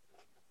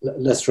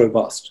 less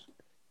robust.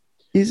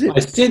 Is it? I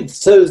did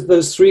so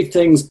those three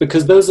things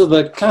because those are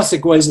the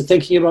classic ways of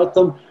thinking about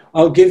them.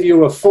 I'll give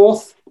you a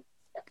fourth,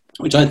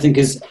 which I think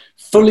is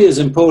fully as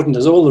important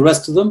as all the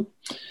rest of them,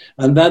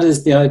 and that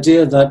is the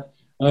idea that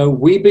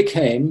we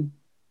became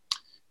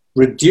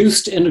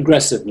reduced in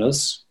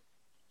aggressiveness,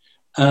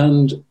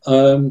 and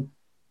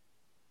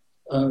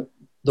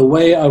the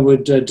way I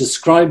would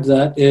describe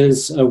that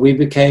is we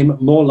became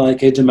more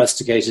like a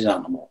domesticated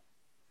animal.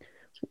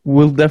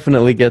 We'll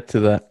definitely get to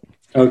that.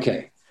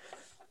 Okay.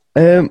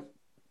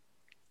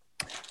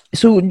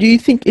 So do you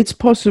think it's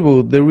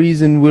possible the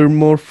reason we're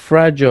more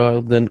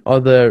fragile than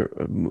other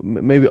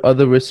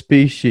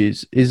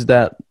species is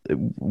that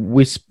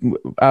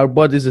our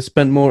bodies have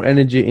spent more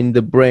energy in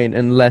the brain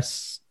and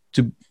less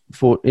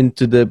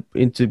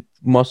into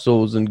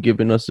muscles and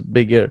giving us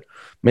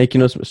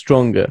making us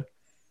stronger?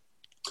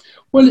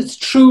 Well, it's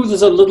true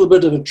there's a little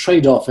bit of a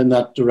trade-off in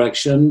that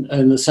direction,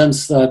 in the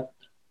sense that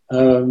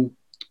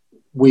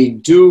we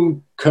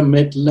do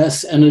commit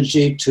less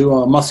energy to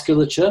our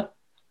musculature,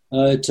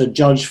 to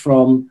judge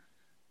from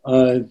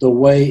the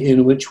way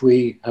in which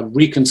we have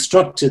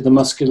reconstructed the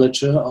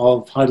musculature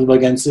of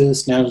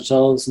Heidelbergensis,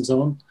 Neanderthals, and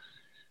so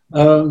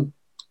on.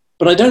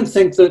 But I don't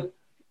think that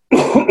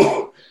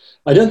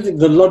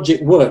the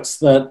logic works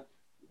that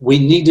we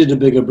needed a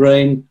bigger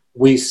brain,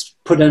 we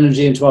put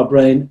energy into our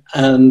brain,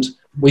 and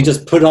we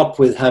just put up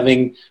with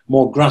having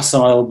more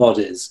gracile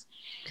bodies.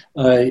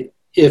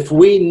 If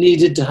we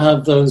needed to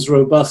have those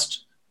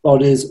robust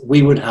bodies,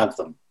 we would have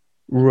them.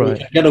 Right. We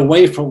can get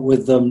away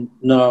with them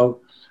now,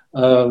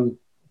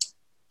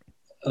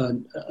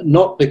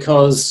 not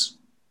because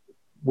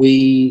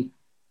we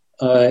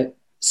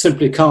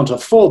simply can't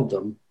afford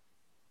them,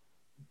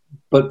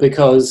 but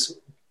because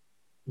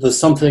there's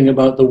something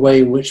about the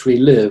way in which we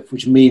live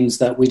which means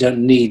that we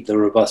don't need the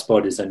robust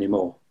bodies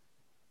anymore.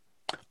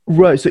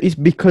 Right, so it's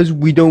because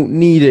we don't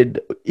need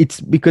it. It's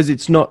because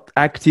it's not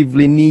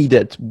actively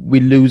needed.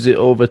 We lose it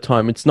over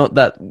time. It's not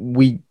that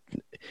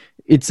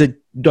it's a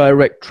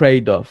direct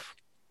trade-off.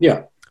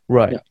 Yeah.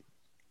 Right. Yeah.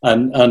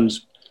 And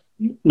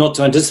not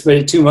to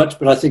anticipate it too much,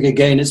 but I think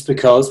again it's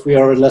because we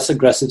are a less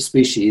aggressive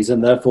species,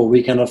 and therefore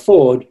we can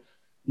afford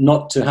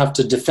not to have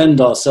to defend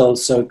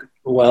ourselves so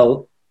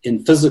well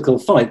in physical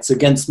fights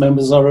against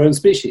members of our own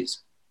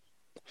species.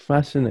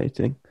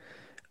 Fascinating.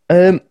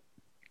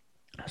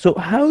 So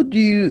how do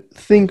you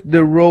think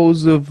the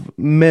roles of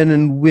men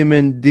and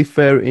women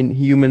differ in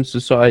human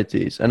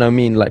societies? And I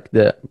mean like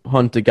the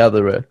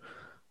hunter-gatherer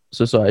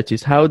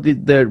societies. How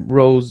did their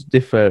roles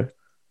differ?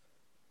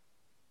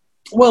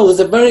 Well, there's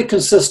a very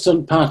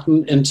consistent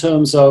pattern in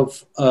terms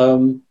of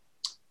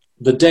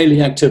the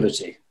daily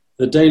activity,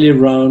 the daily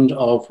round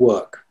of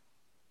work.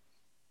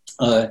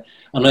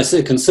 And I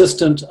say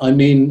consistent, I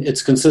mean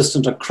it's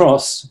consistent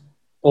across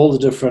all the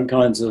different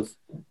kinds of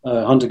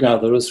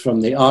hunter-gatherers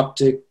from the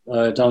Arctic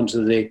down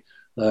to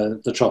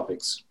the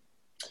tropics.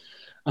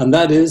 And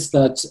that is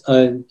that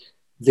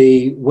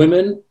the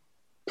women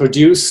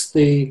produce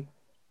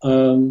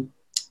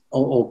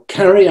or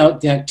carry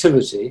out the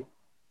activity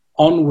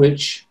on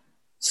which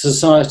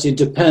society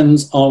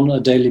depends on a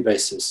daily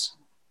basis.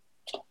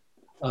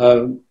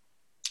 And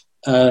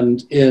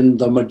in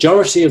the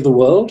majority of the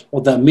world,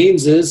 what that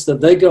means is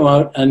that they go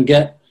out and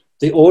get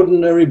the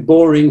ordinary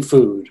boring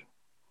food.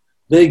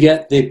 They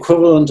get the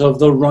equivalent of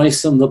the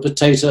rice and the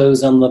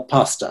potatoes and the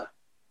pasta.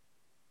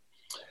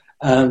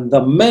 And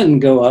the men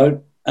go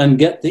out and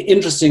get the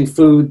interesting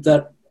food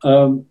that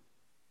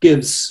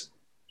gives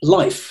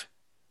life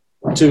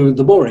to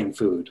the boring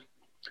food.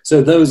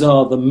 So those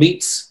are the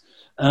meats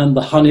and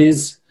the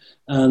honeys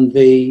and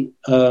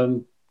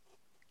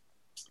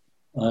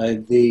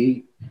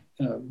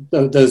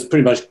those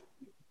pretty much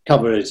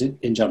cover it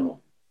in general.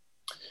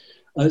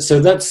 So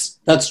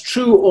that's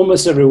true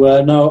almost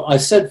everywhere. Now, I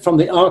said from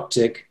the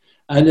Arctic,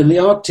 and in the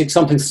Arctic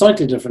something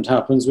slightly different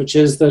happens, which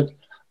is that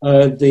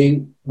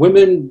the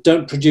women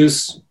don't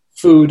produce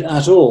food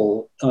at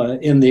all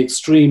in the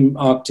extreme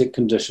Arctic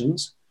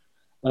conditions.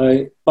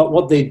 But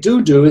what they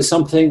do is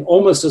something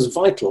almost as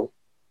vital,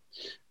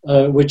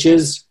 which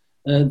is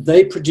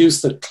they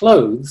produce the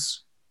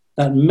clothes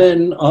that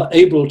men are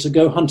able to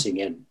go hunting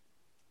in.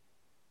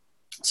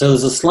 So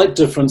there's a slight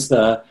difference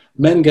there.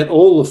 Men get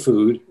all the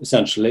food,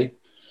 essentially,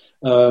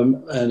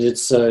 and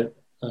it's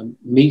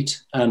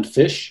meat and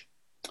fish.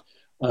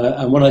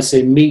 And when I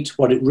say meat,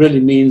 what it really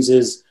means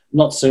is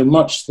not so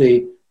much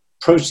the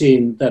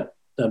protein that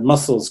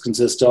muscles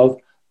consist of,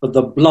 but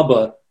the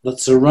blubber that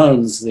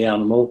surrounds the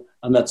animal,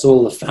 and that's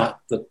all the fat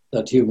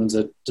that humans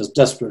are just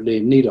desperately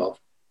in need of.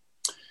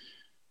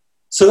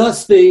 So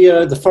that's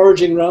the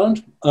foraging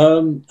round.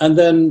 And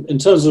then in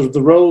terms of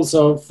the roles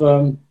of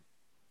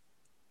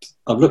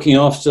looking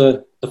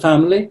after the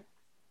family,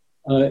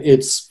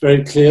 it's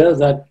very clear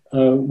that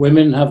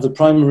women have the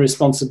primary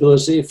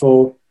responsibility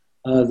for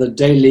the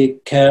daily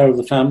care of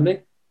the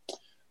family.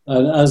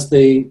 And as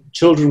the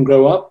children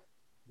grow up,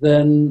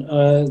 then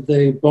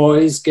the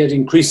boys get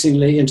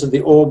increasingly into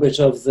the orbit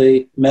of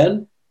the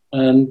men,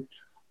 and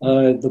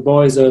the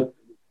boys are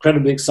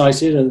incredibly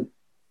excited and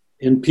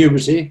in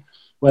puberty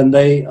when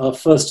they are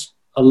first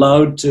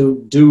allowed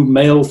to do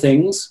male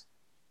things.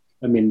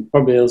 I mean,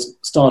 probably they'll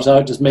start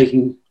out just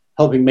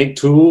helping make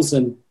tools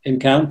in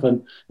camp,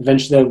 and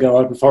eventually they'll go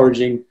out and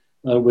foraging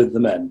with the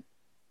men.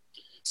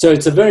 So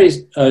it's a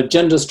very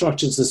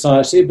gender-structured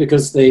society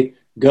because the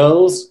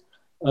girls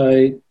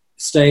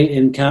stay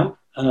in camp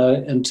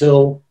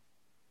until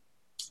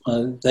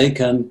they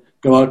can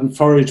go out and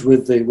forage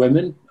with the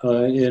women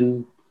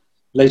in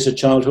later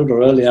childhood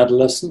or early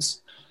adolescence.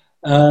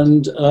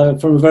 And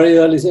from a very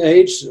early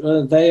age,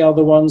 they are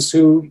the ones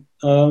who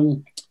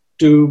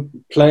do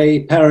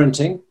play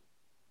parenting.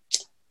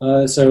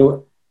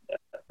 So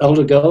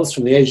elder girls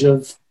from the age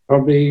of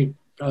probably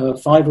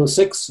 5 or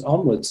 6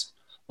 onwards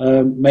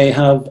may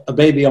have a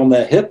baby on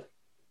their hip,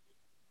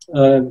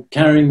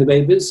 carrying the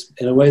babies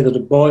in a way that a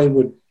boy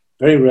would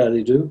very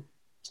rarely do.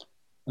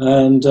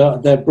 And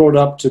they're brought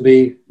up to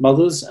be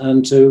mothers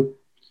and to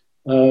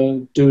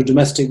do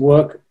domestic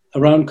work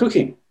around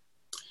cooking.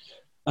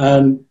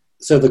 And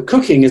so the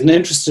cooking is an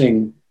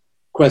interesting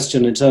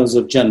question in terms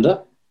of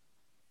gender,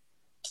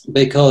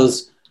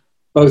 because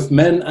both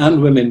men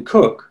and women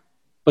cook,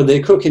 but they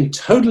cook in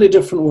totally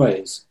different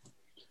ways.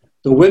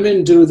 The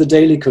women do the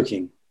daily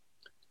cooking.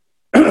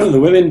 The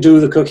women do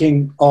the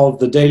cooking of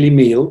the daily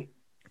meal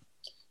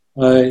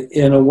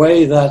in a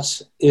way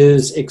that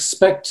is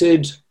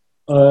expected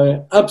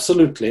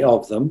absolutely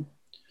of them,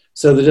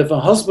 so that if a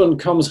husband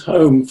comes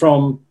home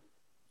from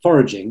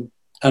foraging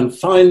and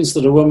finds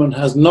that a woman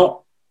has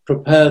not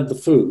prepared the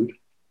food,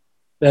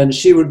 then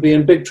she would be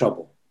in big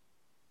trouble.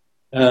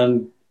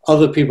 And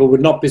other people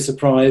would not be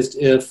surprised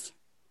if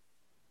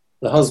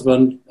the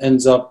husband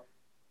ends up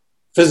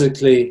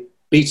physically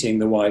beating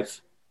the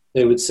wife.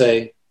 They would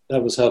say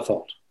that was her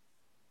fault.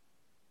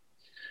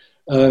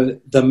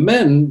 The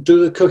men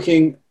do the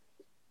cooking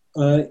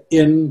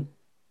in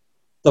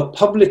the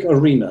public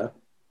arena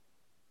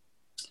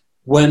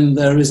when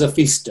there is a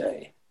feast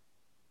day,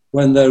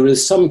 when there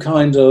is some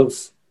kind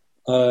of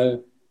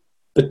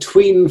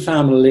between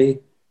family,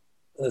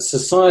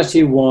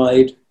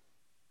 society-wide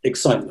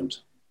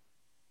excitement.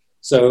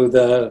 So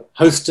they're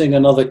hosting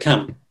another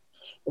camp,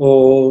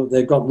 or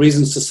they've got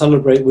reasons to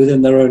celebrate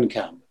within their own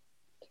camp.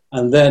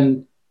 And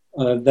then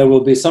there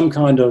will be some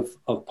kind of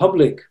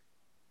public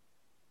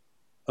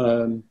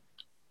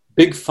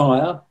big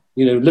fire,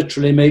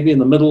 literally maybe in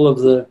the middle of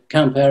the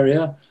camp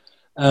area,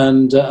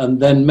 and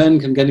then men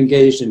can get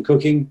engaged in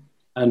cooking,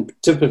 and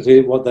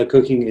typically what they're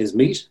cooking is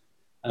meat,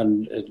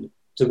 and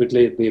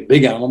typically it'd be a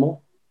big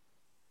animal,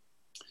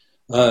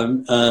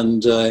 and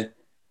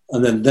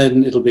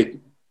then it'll be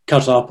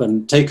cut up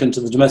and taken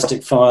to the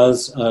domestic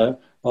fires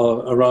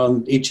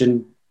around each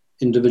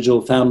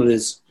individual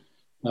family's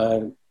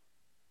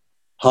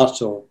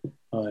hut or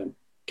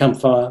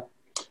campfire,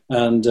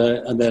 and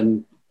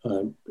then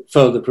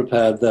further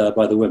prepared there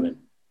by the women.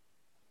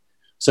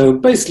 So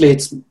basically,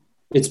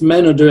 it's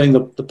men are doing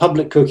the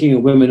public cooking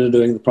and women are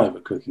doing the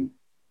private cooking.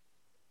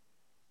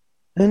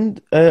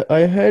 And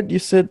I heard you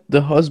said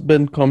the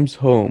husband comes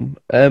home.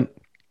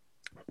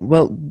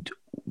 Well,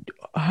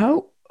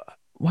 how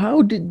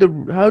do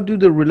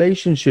the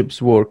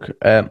relationships work?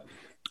 Are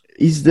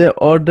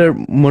there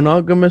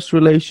monogamous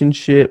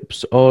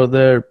relationships, or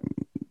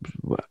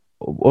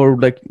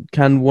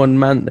can one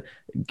man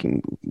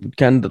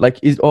can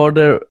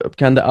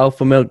the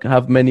alpha male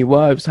have many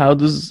wives? How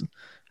does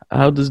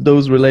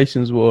those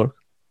relations work?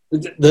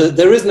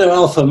 There is no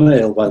alpha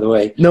male, by the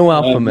way. No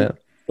alpha male.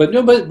 But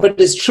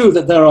it's true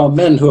that there are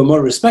men who are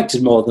more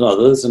respected more than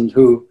others, and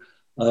who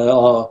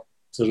are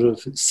sort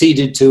of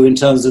ceded to in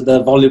terms of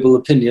their voluble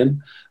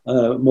opinion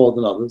more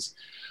than others.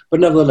 But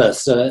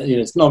nevertheless,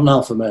 it's not an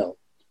alpha male,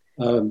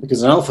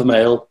 because an alpha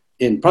male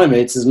in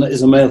primates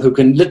is a male who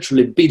can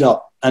literally beat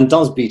up, and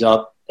does beat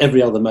up,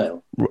 every other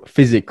male.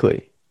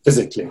 Physically,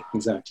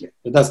 exactly.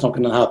 But that's not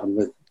going to happen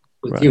with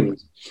right.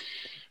 humans.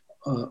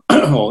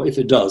 Or if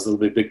it does, there'll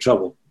be big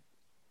trouble.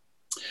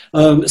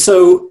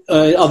 So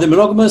are they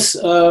monogamous?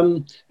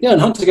 In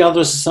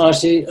hunter-gatherer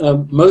society,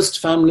 most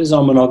families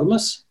are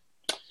monogamous.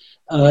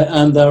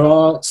 And there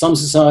are some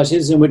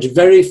societies in which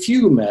very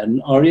few men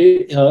are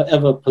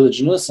ever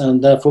polygynous,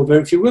 and therefore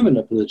very few women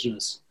are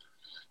polygynous.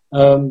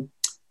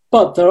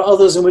 But there are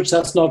others in which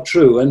that's not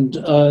true. And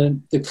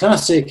the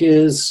classic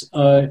is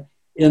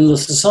in the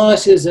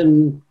societies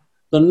in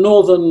the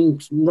northern,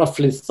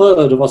 roughly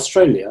third of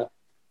Australia,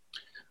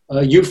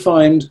 you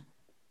find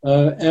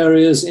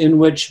areas in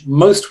which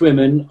most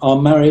women are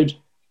married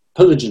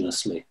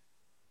polygynously.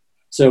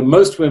 So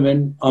most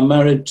women are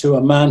married to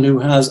a man who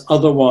has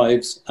other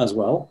wives as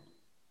well.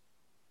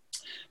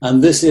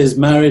 And this is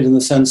married in the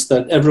sense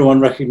that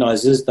everyone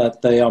recognizes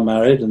that they are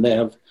married, and they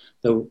have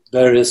the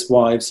various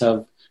wives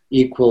have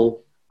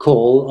equal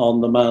call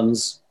on the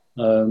man's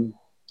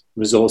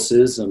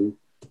resources and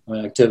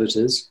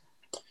activities.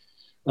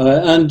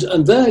 And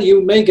there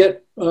you may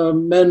get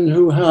men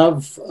who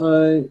have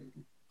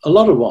a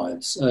lot of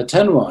wives,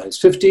 10 wives,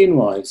 15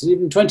 wives,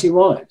 even 20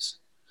 wives.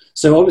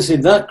 So obviously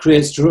that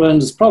creates a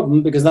tremendous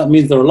problem, because that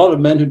means there are a lot of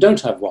men who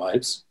don't have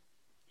wives.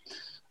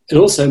 It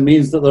also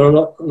means that there are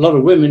a lot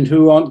of women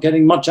who aren't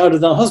getting much out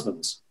of their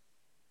husbands.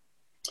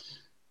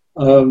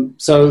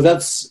 So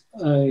that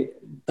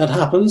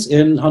happens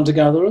in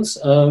hunter-gatherers.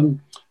 In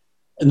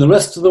the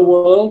rest of the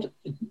world,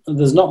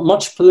 there's not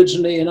much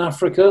polygyny in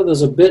Africa.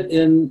 There's a bit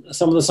in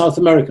some of the South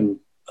American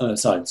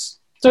sites.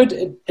 So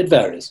it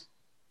varies.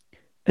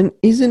 And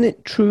isn't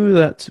it true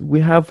that we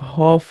have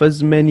half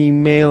as many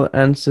male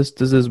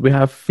ancestors as we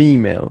have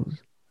females,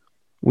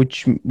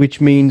 which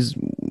means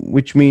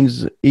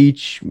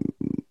each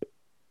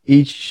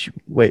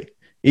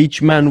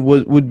man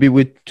would be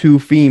with two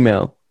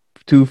females?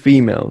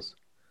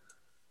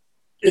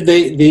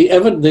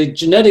 The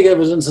genetic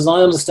evidence, as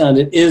I understand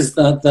it, is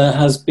that there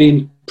has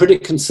been pretty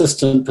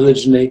consistent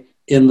polygyny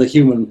in the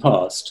human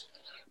past.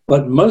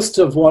 But most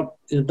of what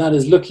that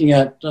is looking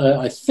at,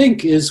 I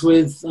think, is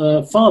with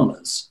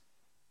farmers.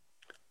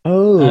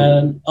 Oh.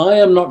 And I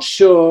am not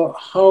sure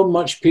how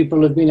much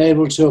people have been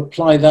able to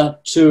apply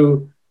that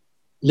to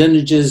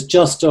lineages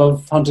just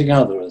of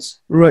hunter-gatherers.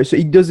 Right, so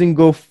it doesn't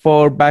go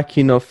far back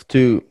enough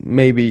to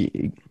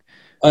maybe...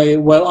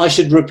 I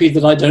should repeat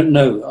that I don't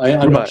know. I'm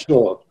right. not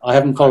sure. I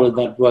haven't followed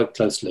that work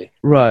closely.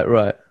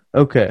 Right.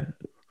 Okay.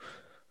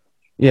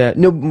 Yeah,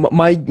 no,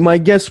 my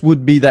guess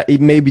would be that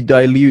it maybe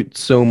dilutes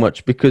so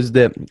much, because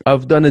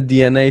I've done a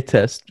DNA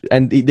test,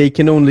 and they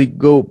can only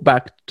go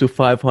back to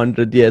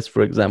 500 years,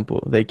 for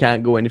example. They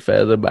can't go any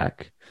further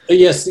back.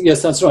 Yes,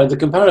 that's right. The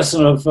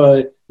comparison of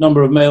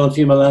number of male and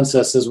female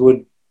ancestors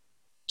would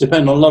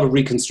depend on a lot of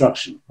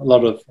reconstruction, a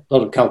lot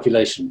of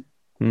calculation.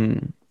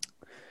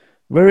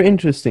 Very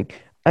interesting.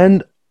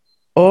 And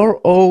are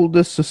all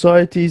the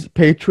societies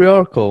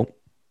patriarchal?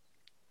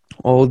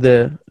 All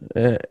the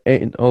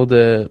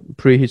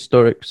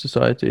prehistoric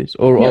societies,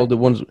 or all the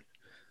ones?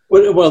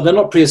 Well, they're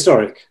not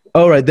prehistoric.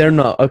 Oh, right, they're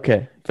not.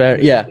 Okay, fair.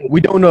 Yeah, we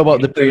don't know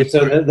about the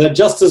prehistoric. So they're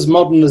just as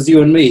modern as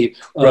you and me.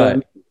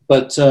 Right.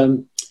 But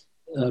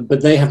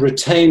but they have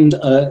retained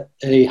a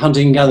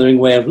hunting-gathering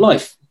way of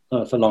life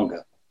for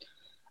longer.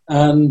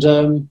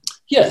 And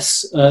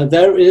yes,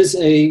 there is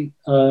a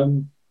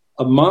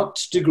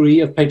marked degree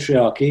of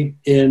patriarchy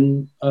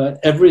in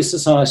every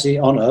society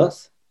on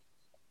Earth.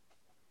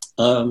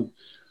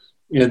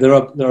 There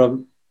are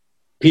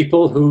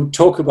people who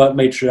talk about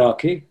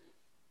matriarchy,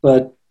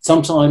 but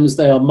sometimes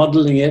they are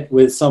muddling it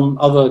with some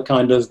other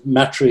kind of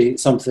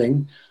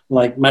something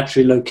like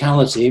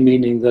matrilocality,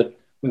 meaning that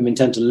women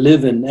tend to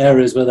live in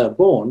areas where they're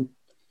born,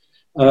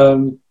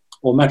 or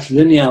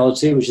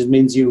matrilineality, which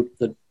means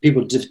that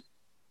people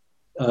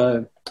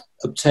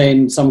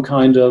obtain some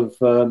kind of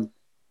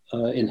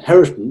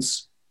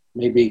inheritance,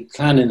 maybe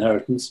clan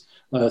inheritance,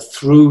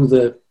 through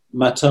the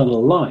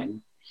maternal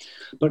line.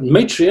 But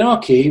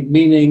matriarchy,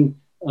 meaning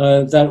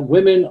that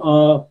women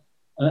are,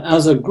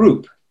 as a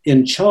group,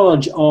 in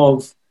charge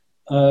of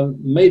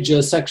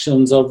major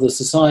sections of the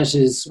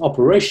society's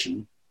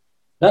operation,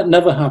 that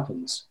never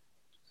happens.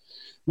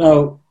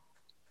 Now,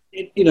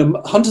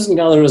 hunters and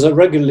gatherers are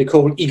regularly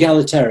called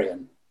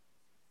egalitarian.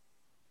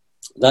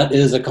 That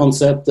is a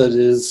concept that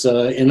is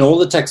in all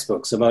the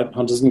textbooks about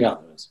hunters and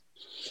gatherers.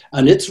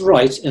 And it's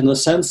right in the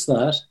sense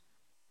that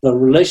the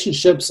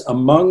relationships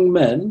among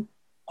men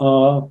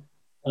are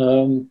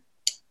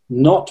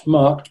not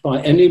marked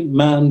by any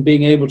man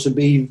being able to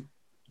be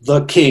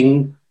the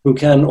king who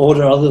can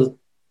order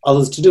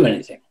others to do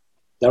anything.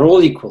 They're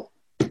all equal.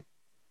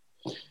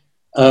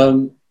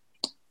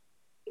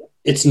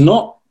 It's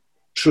not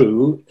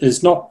true,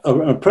 it's not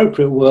an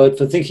appropriate word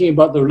for thinking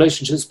about the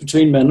relationships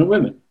between men and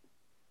women.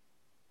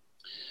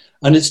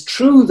 And it's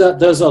true that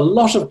there's a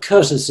lot of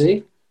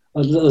courtesy,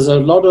 there's a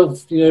lot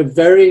of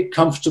very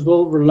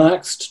comfortable,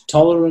 relaxed,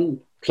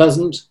 tolerant,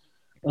 pleasant,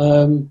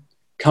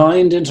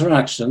 kind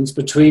interactions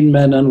between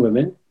men and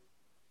women.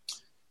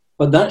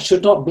 But that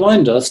should not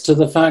blind us to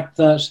the fact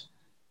that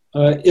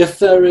if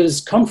there is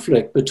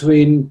conflict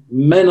between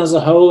men as a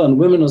whole and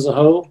women as a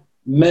whole,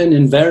 men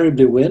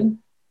invariably win,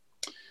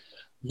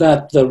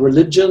 that the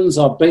religions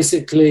are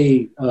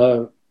basically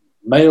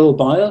male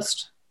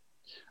biased,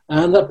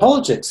 and that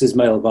politics is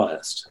male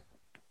biased,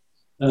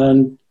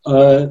 and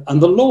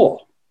the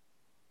law.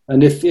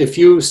 And if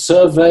you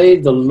survey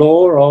the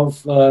law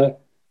of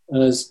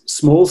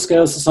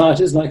small-scale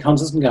societies like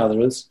hunters and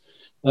gatherers,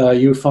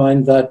 you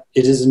find that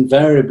it is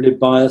invariably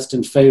biased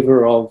in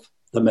favor of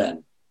the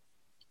men.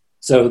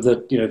 So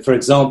that, for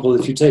example,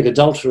 if you take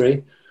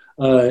adultery,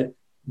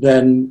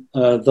 then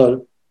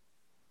the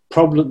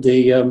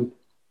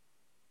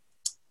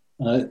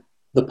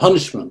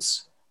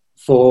punishments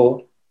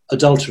for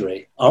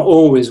adultery are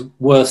always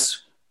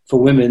worse for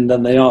women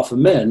than they are for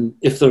men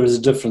if there is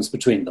a difference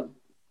between them.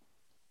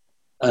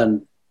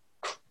 And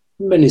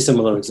many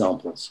similar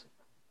examples.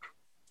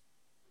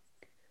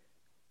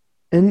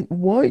 And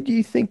why do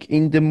you think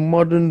in the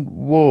modern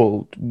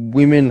world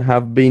we've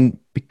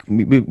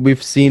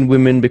seen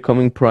women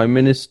becoming prime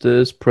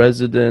ministers,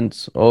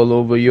 presidents all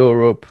over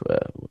Europe,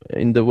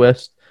 in the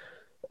West?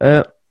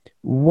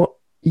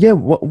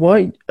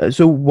 Why?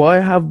 So why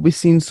have we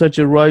seen such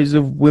a rise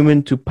of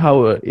women to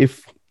power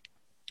if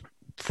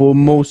for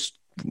most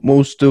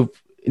of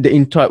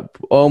the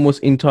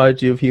almost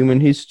entirety of human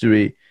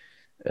history,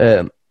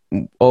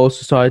 all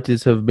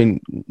societies have been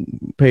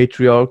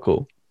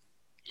patriarchal?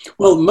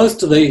 Well,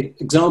 most of the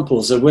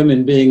examples of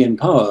women being in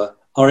power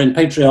are in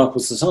patriarchal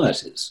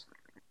societies.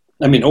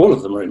 I mean, all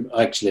of them are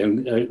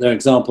they're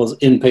examples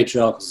in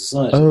patriarchal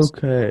societies.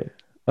 Okay.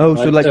 Oh,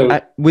 right?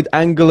 So with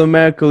Angela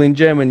Merkel in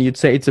Germany, you'd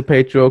say it's a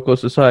patriarchal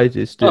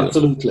society still?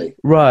 Absolutely.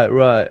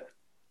 Right.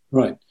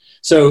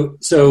 So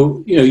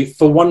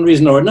for one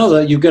reason or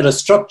another, you get a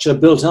structure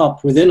built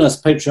up within a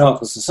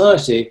patriarchal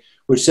society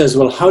which says,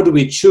 well, how do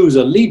we choose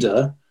a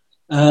leader?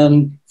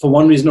 And for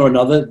one reason or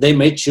another, they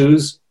may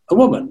choose a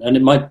woman. And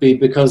it might be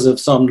because of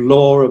some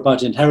law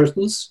about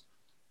inheritance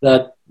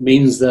that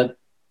means that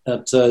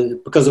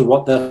because of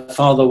what their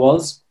father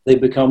was, they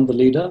become the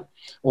leader,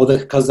 or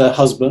because their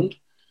husband.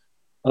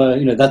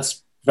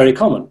 That's very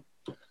common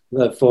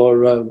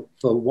for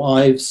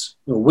wives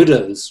or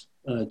widows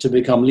to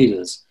become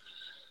leaders.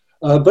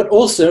 But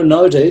also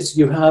nowadays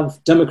you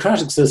have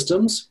democratic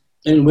systems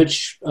in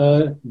which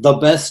the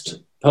best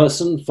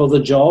person for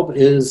the job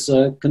is,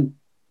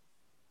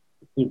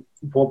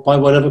 by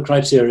whatever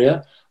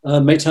criteria,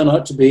 may turn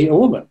out to be a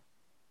woman.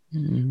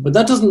 Mm-hmm. But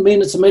that doesn't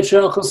mean it's a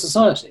matriarchal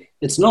society.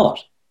 It's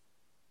not.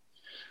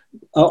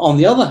 On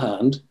the other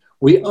hand,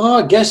 we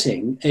are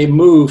getting a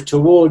move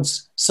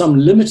towards some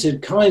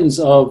limited kinds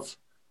of,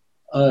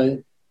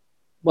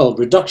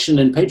 reduction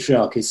in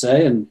patriarchy,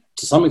 say, and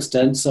to some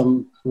extent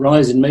some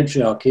rise in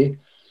matriarchy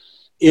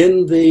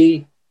in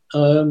the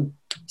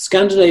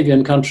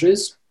Scandinavian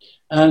countries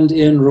and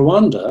in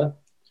Rwanda,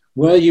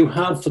 where you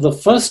have, for the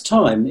first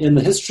time in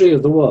the history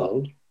of the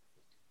world,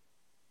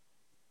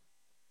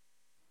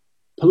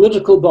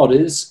 political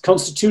bodies,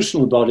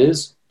 constitutional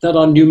bodies, that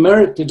are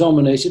numerically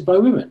dominated by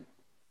women.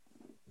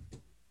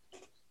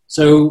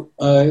 So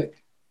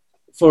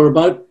for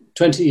about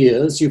 20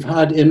 years, you've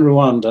had in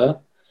Rwanda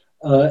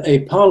a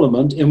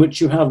parliament in which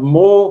you have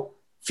more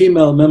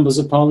female members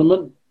of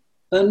parliament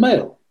than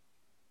male.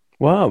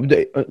 Wow,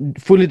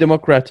 fully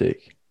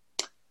democratic.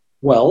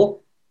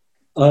 Well,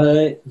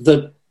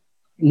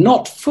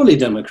 not fully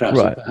democratic,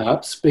 Right.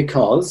 perhaps,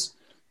 because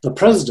the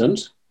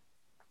president,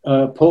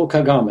 Paul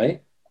Kagame,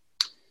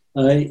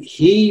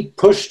 he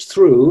pushed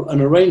through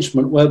an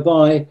arrangement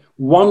whereby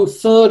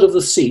 1/3 of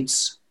the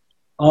seats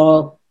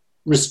are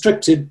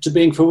restricted to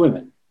being for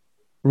women.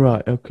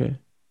 Right, okay.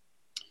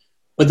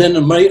 But then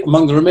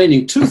among the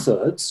remaining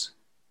 2/3,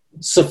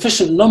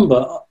 sufficient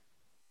number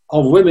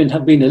of women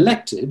have been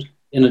elected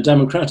in a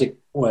democratic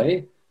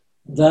way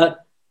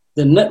that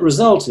the net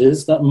result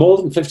is that more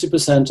than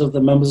 50% of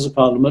the members of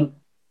parliament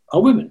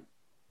are women.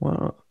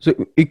 Wow. So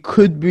it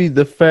could be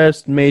the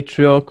first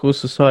matriarchal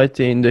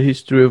society in the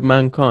history of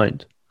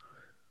mankind.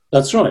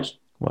 That's right.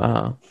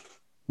 Wow.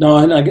 No,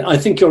 and I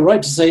think you're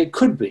right to say it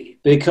could be,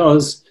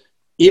 because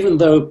even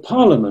though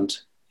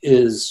parliament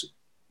is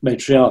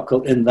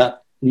matriarchal in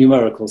that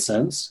numerical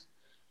sense,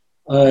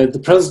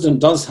 the president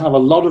does have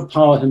a lot of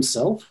power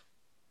himself.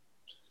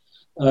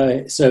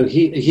 So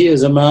he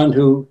is a man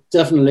who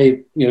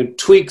definitely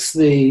tweaks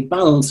the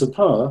balance of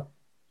power.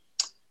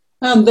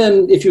 And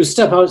then if you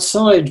step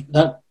outside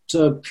that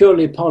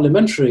purely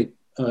parliamentary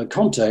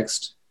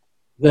context,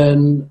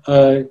 then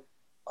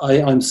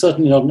I'm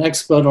certainly not an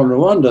expert on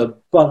Rwanda,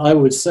 but I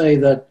would say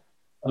that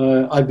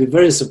I'd be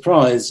very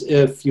surprised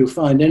if you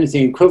find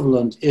anything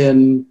equivalent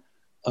in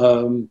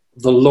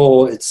the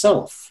law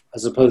itself,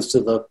 as opposed to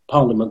the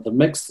parliament that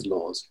makes the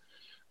laws,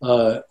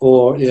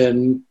 or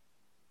in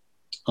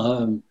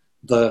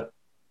the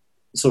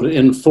sort of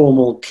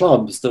informal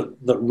clubs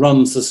that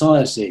run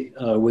society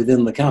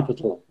within the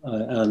capital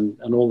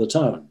and all the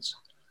towns,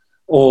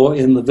 or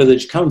in the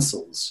village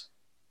councils.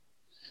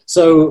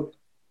 So,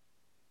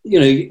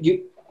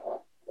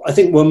 I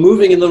think we're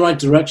moving in the right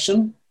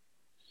direction.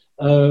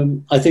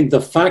 I think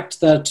the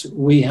fact that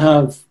we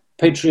have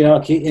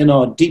patriarchy in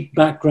our deep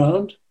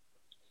background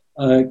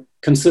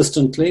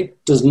consistently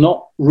does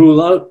not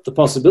rule out the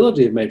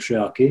possibility of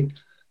matriarchy,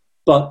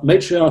 but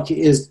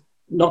matriarchy is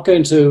not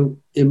going to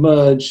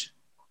emerge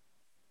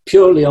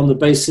purely on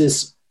the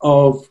basis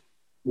of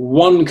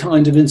one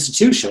kind of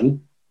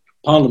institution,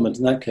 parliament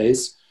in that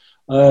case,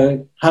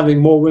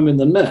 having more women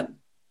than men.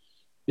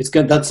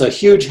 That's a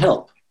huge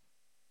help.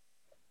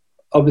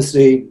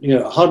 Obviously,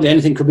 hardly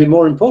anything could be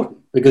more important,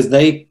 because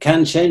they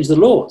can change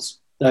the laws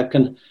that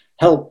can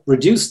help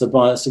reduce the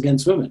bias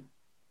against women.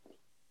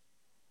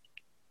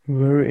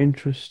 Very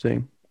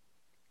interesting.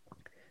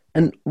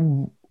 And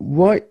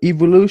why,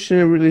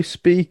 evolutionarily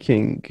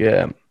speaking,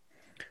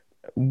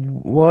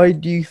 why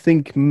do you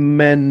think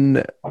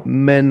men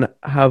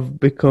have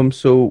become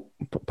so?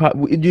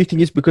 Do you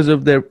think it's because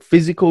of their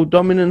physical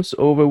dominance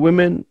over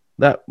women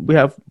that we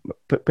have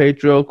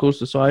patriarchal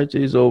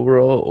societies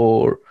overall,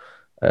 or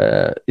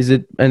is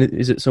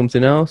it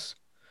something else?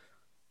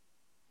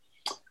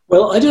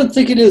 Well, I don't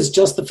think it is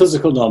just the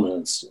physical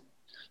dominance.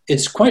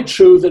 It's quite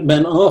true that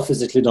men are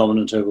physically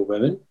dominant over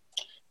women,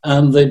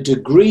 and the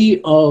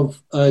degree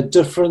of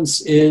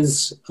difference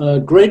is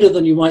greater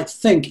than you might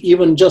think,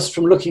 even just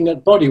from looking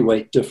at body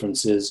weight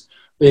differences,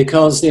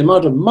 because the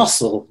amount of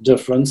muscle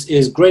difference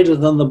is greater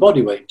than the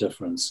body weight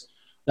difference.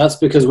 That's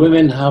because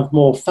women have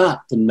more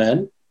fat than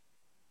men.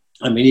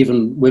 I mean,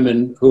 even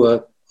women who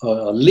are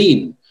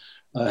lean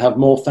have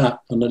more fat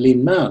than a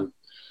lean man.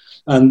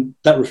 And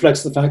that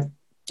reflects the fact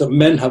that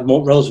men have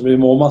relatively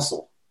more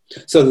muscle.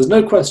 So there's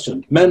no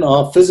question, men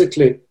are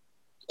physically,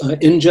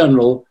 in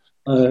general,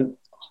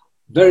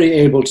 very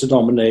able to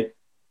dominate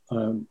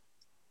men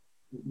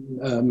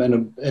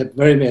are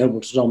very able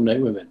to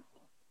dominate women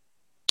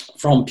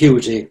from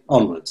puberty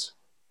onwards.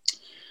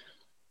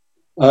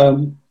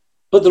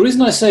 But the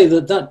reason I say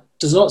that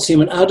does not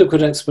seem an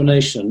adequate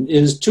explanation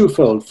is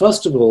twofold.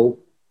 First of all,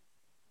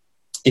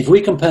 if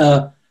we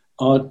compare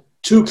our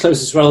two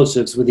closest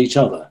relatives with each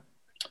other,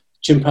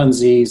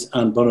 chimpanzees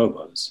and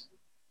bonobos,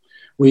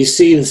 we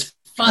see this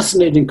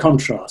fascinating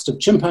contrast of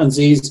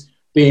chimpanzees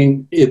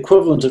being the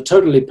equivalent of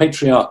totally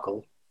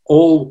patriarchal,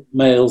 all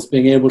males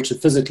being able to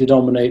physically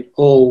dominate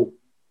all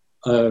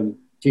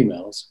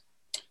females,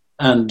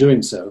 and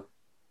doing so.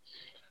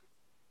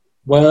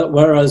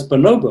 Whereas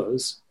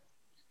bonobos,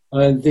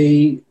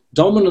 the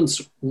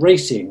dominance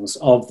ratings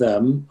of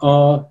them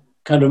are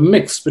kind of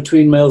mixed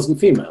between males and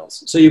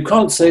females. So you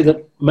can't say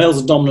that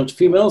males are dominant to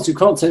females, you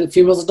can't say that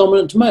females are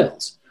dominant to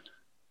males.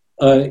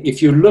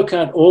 If you look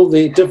at all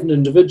the different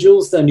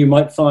individuals, then you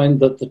might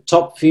find that the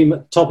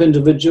top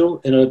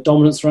individual in a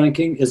dominance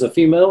ranking is a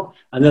female,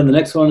 and then the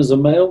next one is a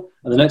male,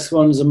 and the next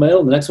one is a male,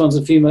 and the next one's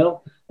a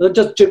female. They're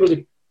just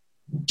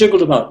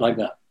jiggled about like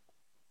that.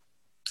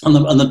 And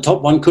the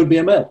top one could be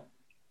a male.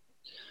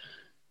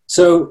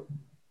 So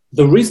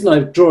the reason I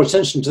draw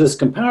attention to this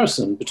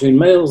comparison between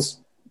males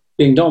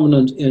being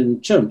dominant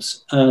in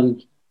chimps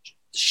and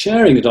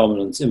sharing a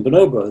dominance in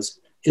bonobos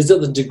is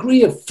that the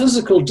degree of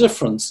physical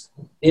difference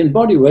in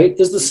body weight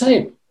is the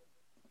same.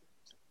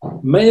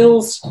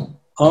 Males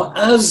are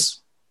as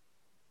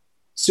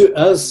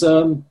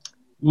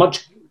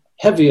much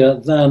heavier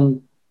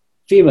than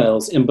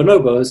females in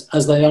bonobos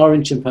as they are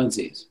in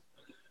chimpanzees.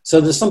 So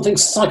there's something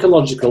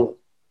psychological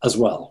as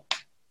well.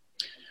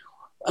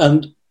 And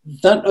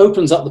that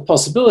opens up the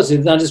possibility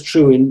that is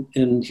true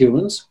in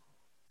humans.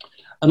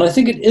 And I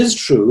think it is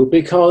true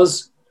because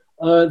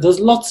there's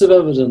lots of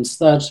evidence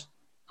that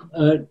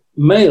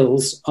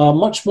males are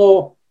much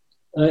more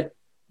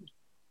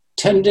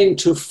tending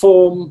to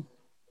form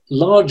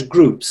large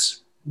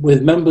groups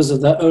with members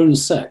of their own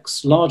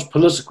sex, large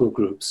political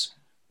groups,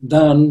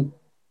 than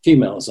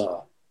females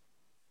are.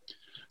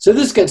 So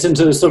this gets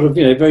into sort of,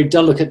 very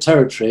delicate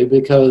territory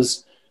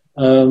because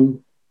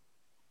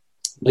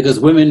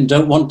women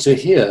don't want to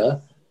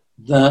hear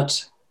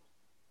that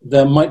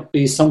there might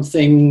be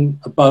something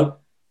about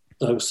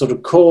the sort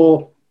of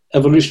core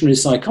evolutionary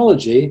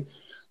psychology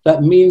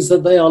that means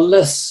that they are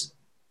less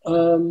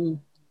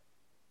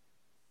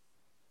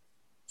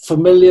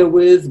familiar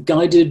with,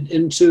 guided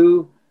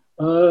into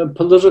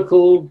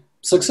political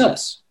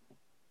success.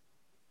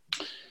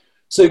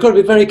 So you've got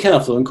to be very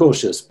careful and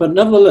cautious. But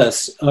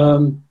nevertheless,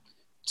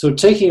 so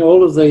taking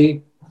all of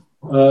the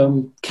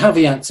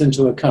caveats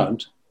into account,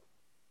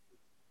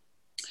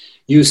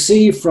 you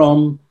see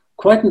from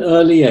quite an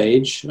early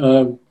age,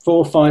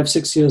 4, 5,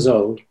 6 years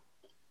old,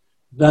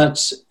 that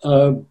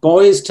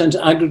boys tend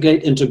to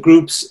aggregate into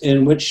groups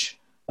in which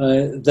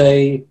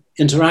they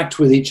interact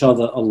with each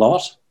other a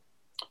lot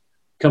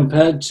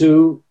compared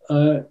to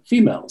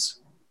females.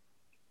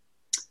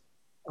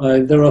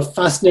 There are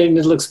fascinating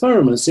little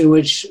experiments in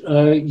which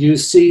you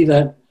see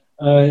that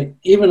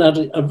even at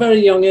a very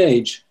young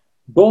age,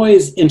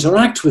 boys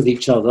interact with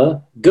each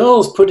other,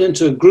 girls put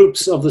into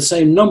groups of the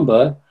same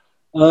number,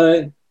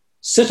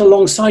 sit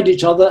alongside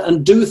each other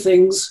and do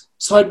things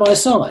side by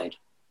side.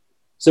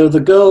 So the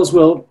girls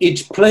will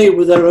each play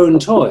with their own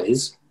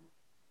toys,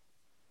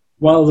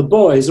 while the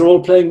boys are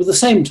all playing with the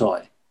same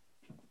toy.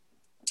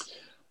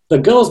 The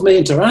girls may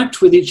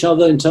interact with each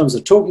other in terms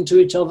of talking to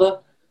each other,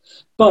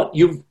 but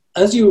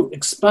as you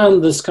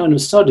expand this kind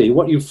of study,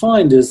 what you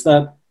find is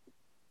that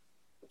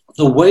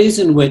the ways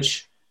in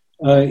which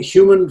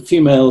human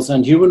females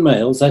and human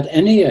males at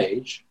any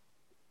age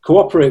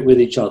cooperate with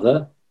each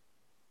other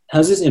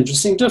has this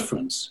interesting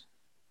difference,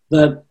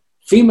 that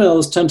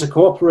females tend to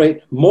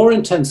cooperate more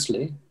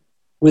intensely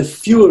with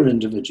fewer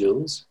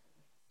individuals,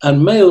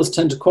 and males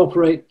tend to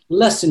cooperate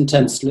less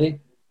intensely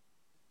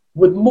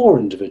with more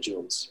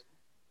individuals.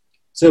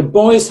 So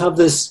boys have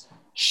this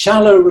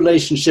shallow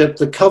relationship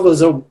that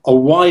covers a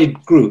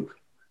wide group,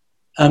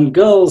 and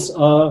girls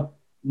are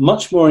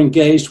much more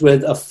engaged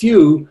with a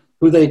few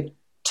who they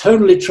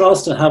totally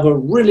trust and have a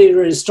really,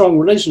 really strong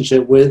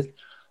relationship with,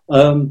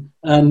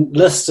 and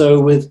less so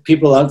with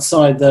people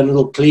outside their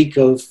little clique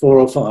of 4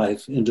 or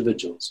 5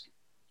 individuals.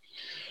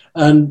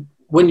 And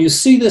when you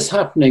see this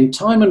happening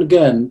time and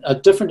again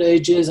at different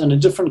ages and in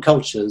different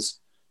cultures,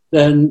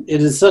 then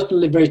it is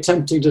certainly very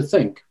tempting to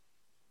think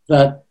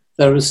that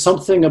there is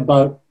something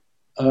about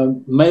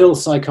male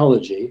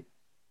psychology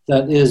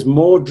that is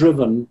more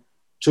driven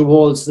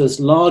towards this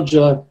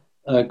larger,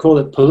 call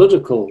it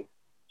political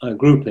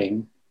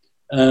grouping,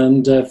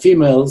 and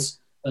females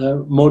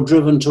more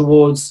driven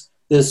towards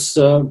this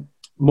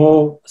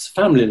more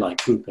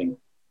family-like grouping.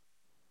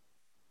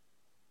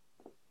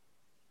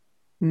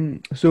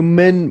 So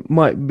men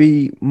might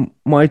be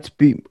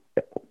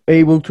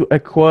able to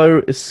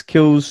acquire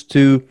skills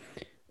to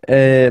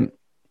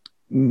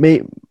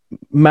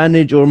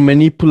manage or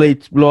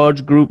manipulate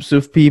large groups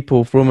of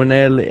people from an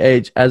early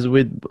age, as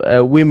with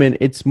women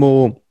it's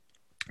more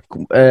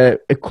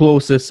a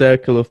closer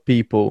circle of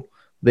people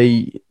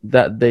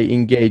that they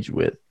engage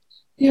with.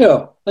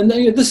 Yeah, and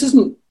this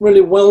isn't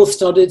really well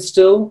studied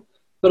still,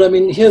 but I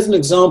mean, here's an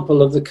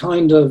example of the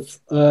kind of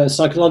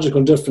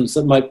psychological difference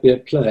that might be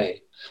at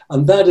play,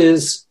 and that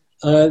is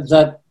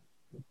that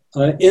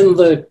in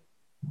the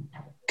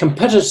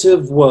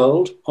competitive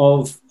world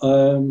of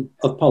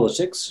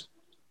politics,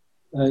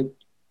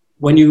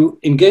 when you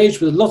engage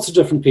with lots of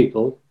different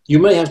people, you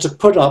may have to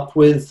put up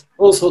with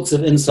all sorts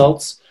of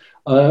insults,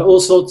 all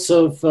sorts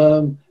of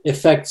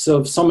effects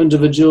of some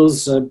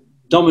individuals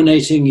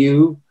dominating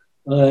you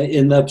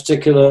in their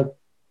particular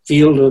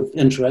field of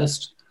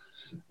interest.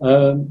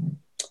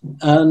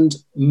 And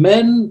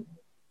men,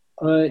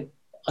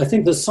 I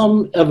think there's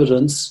some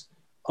evidence,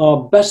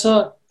 are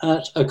better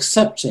at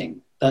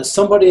accepting that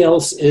somebody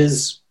else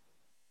is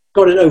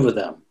got it over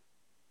them,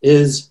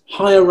 is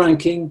higher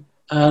ranking,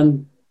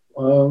 and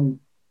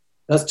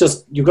that's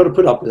just, you've got to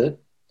put up with it,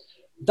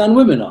 than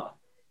women are.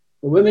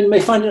 Women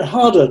may find it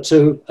harder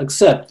to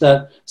accept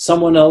that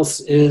someone else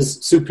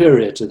is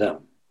superior to them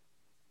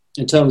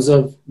in terms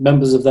of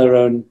members of their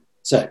own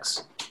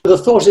sex. The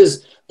thought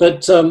is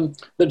that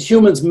that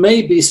humans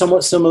may be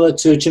somewhat similar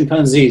to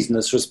chimpanzees in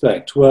this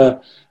respect,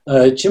 where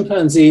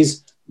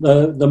chimpanzees,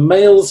 the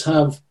males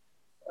have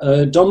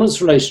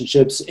dominance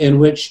relationships in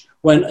which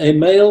when a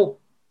male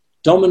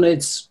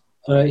dominates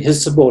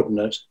his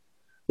subordinate,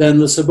 then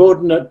the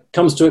subordinate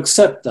comes to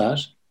accept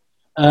that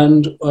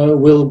and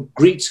will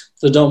greet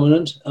the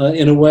dominant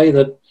in a way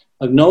that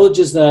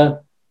acknowledges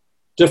their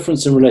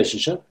difference in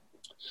relationship,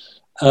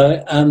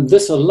 and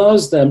this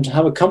allows them to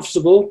have a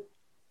comfortable,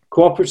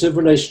 cooperative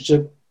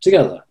relationship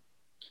together.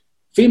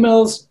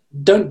 Females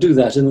don't do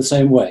that in the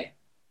same way.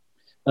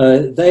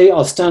 They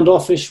are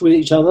standoffish with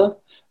each other,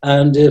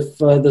 and if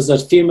there's a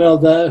female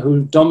there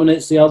who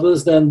dominates the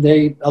others, then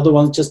the other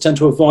ones just tend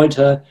to avoid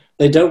her.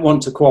 They don't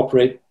want to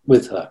cooperate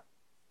with her.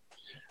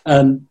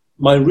 And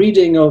my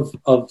reading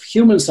of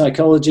human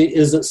psychology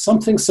is that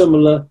something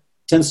similar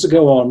tends to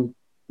go on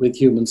with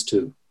humans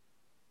too.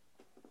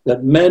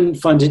 That men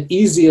find it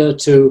easier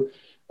to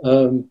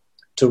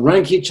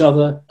rank each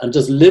other and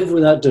just live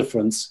without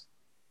difference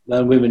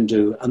than women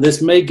do. And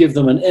this may give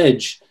them an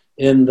edge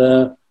in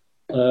that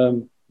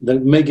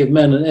may give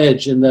men an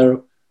edge in their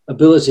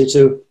ability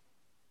to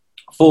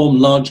form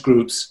large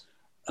groups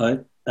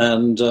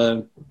and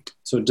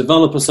sort of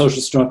develop a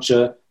social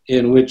structure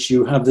in which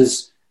you have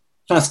this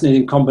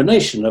fascinating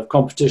combination of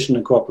competition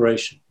and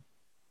cooperation.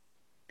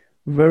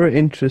 Very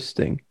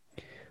interesting.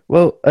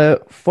 Well,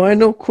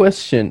 final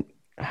question.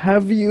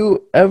 Have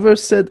you ever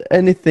said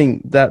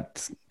anything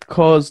that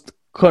caused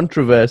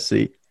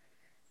controversy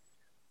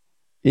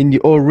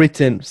or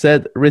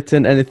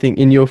written anything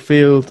in your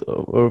field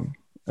or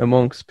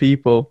amongst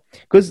people?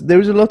 Because there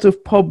is a lot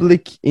of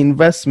public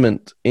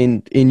investment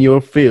in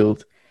your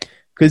field,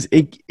 because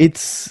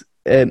it's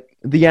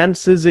the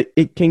answers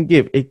it can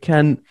give. It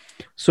can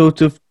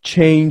sort of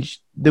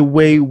change the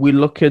way we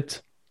look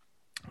at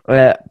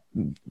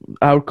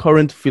our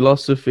current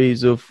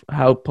philosophies of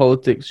how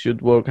politics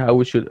should work, how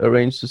we should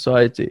arrange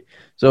society.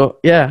 So,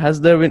 yeah,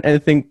 has there been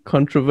anything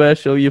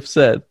controversial you've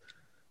said?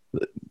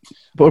 There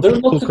are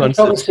lots of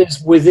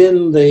controversies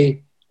within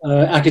the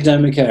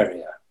academic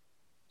area.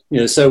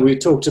 So we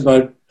talked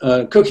about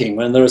cooking,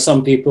 when there are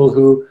some people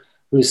who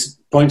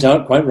point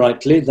out quite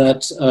rightly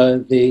that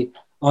the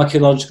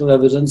archaeological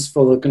evidence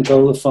for the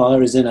control of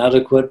fire is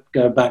inadequate,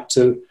 go back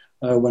to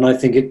when I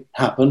think it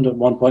happened at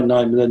 1.9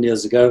 million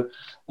years ago,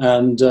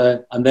 and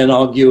then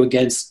argue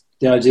against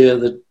the idea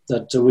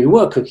that we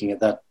were cooking at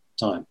that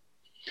time.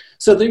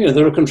 So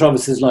there are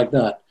controversies like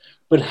that.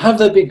 But have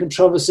there been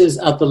controversies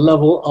at the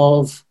level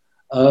of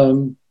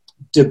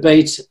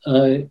debate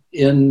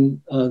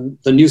in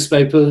the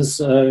newspapers,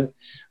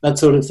 that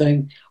sort of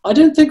thing? I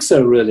don't think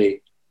so,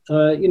 really.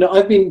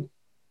 I've been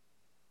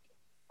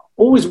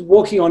always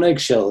walking on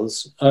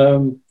eggshells.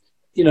 I'm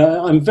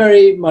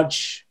very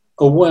much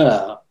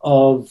aware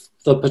of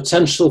the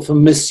potential for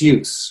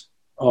misuse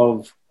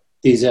of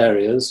these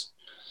areas,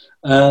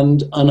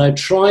 and I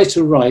try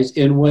to write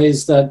in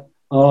ways that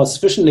are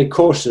sufficiently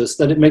cautious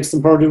that it makes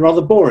them probably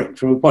rather boring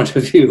from a point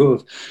of view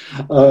of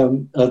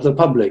the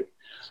public.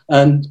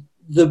 And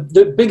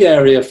the big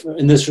area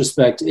in this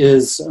respect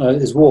is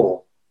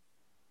war.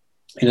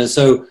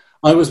 So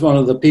I was one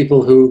of the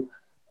people who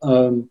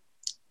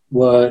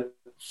were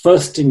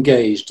first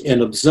engaged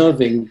in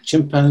observing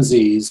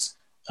chimpanzees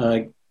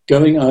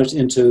going out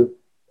into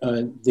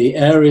the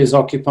areas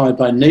occupied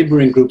by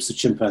neighboring groups of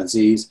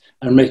chimpanzees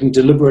and making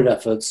deliberate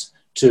efforts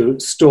to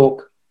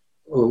stalk,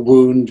 or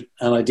wound,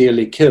 and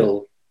ideally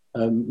kill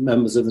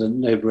members of the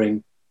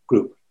neighboring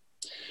group.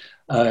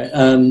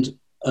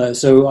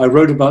 So I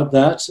wrote about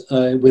that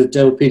with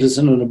Dale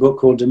Peterson in a book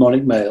called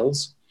Demonic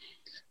Males,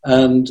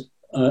 and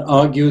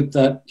argued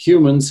that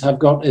humans have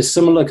got a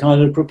similar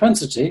kind of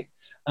propensity,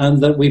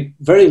 and that we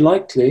very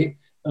likely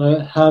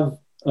have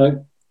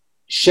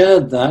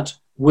shared that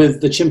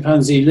with the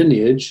chimpanzee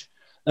lineage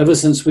ever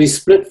since we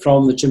split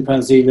from the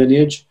chimpanzee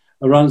lineage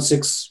around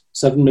 6-7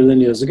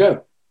 million years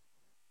ago.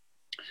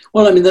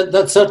 Well, I mean,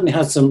 that certainly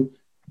has some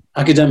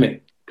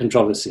academic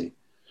controversy,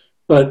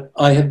 but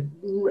I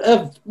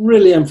have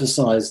really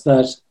emphasized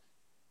that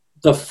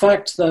the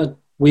fact that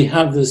we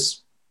have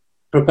this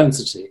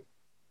propensity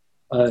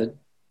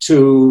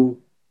to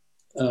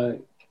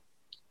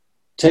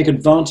take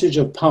advantage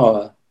of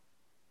power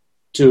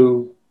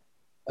to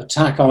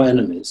attack our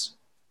enemies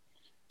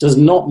does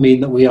not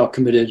mean that we are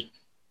committed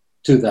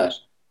to that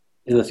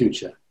in the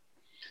future.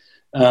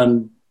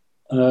 And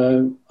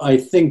I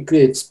think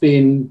it's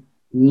been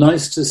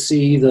nice to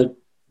see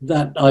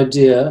that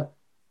idea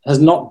has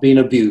not been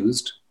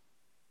abused.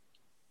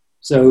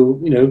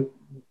 So,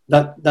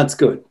 that's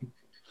good.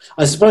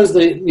 I suppose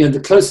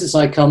the closest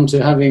I come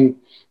to having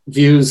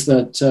views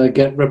that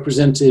get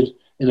represented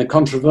in a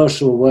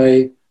controversial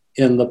way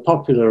in the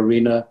popular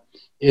arena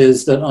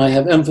is that I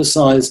have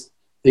emphasized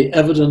the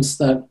evidence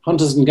that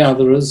hunters and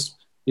gatherers,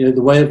 the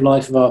way of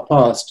life of our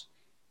past,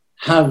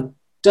 have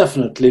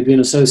definitely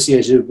been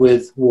associated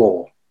with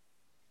war.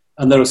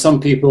 And there are some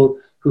people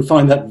who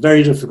find that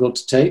very difficult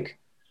to take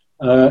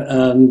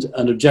and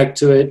object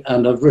to it,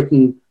 and have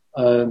written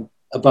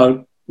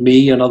about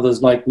me and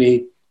others like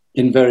me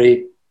in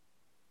very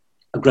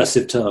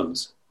aggressive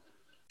terms.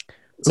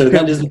 So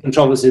that is a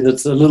controversy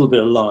that's a little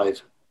bit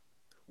alive.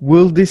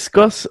 We'll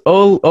discuss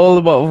all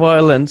about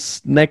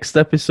violence next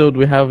episode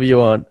we have you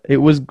on. It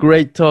was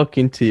great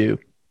talking to you.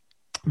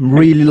 I'm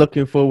really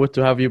looking forward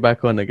to have you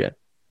back on again.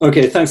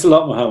 Okay, thanks a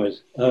lot, Mohammed.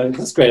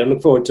 That's great. I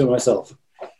look forward to it myself.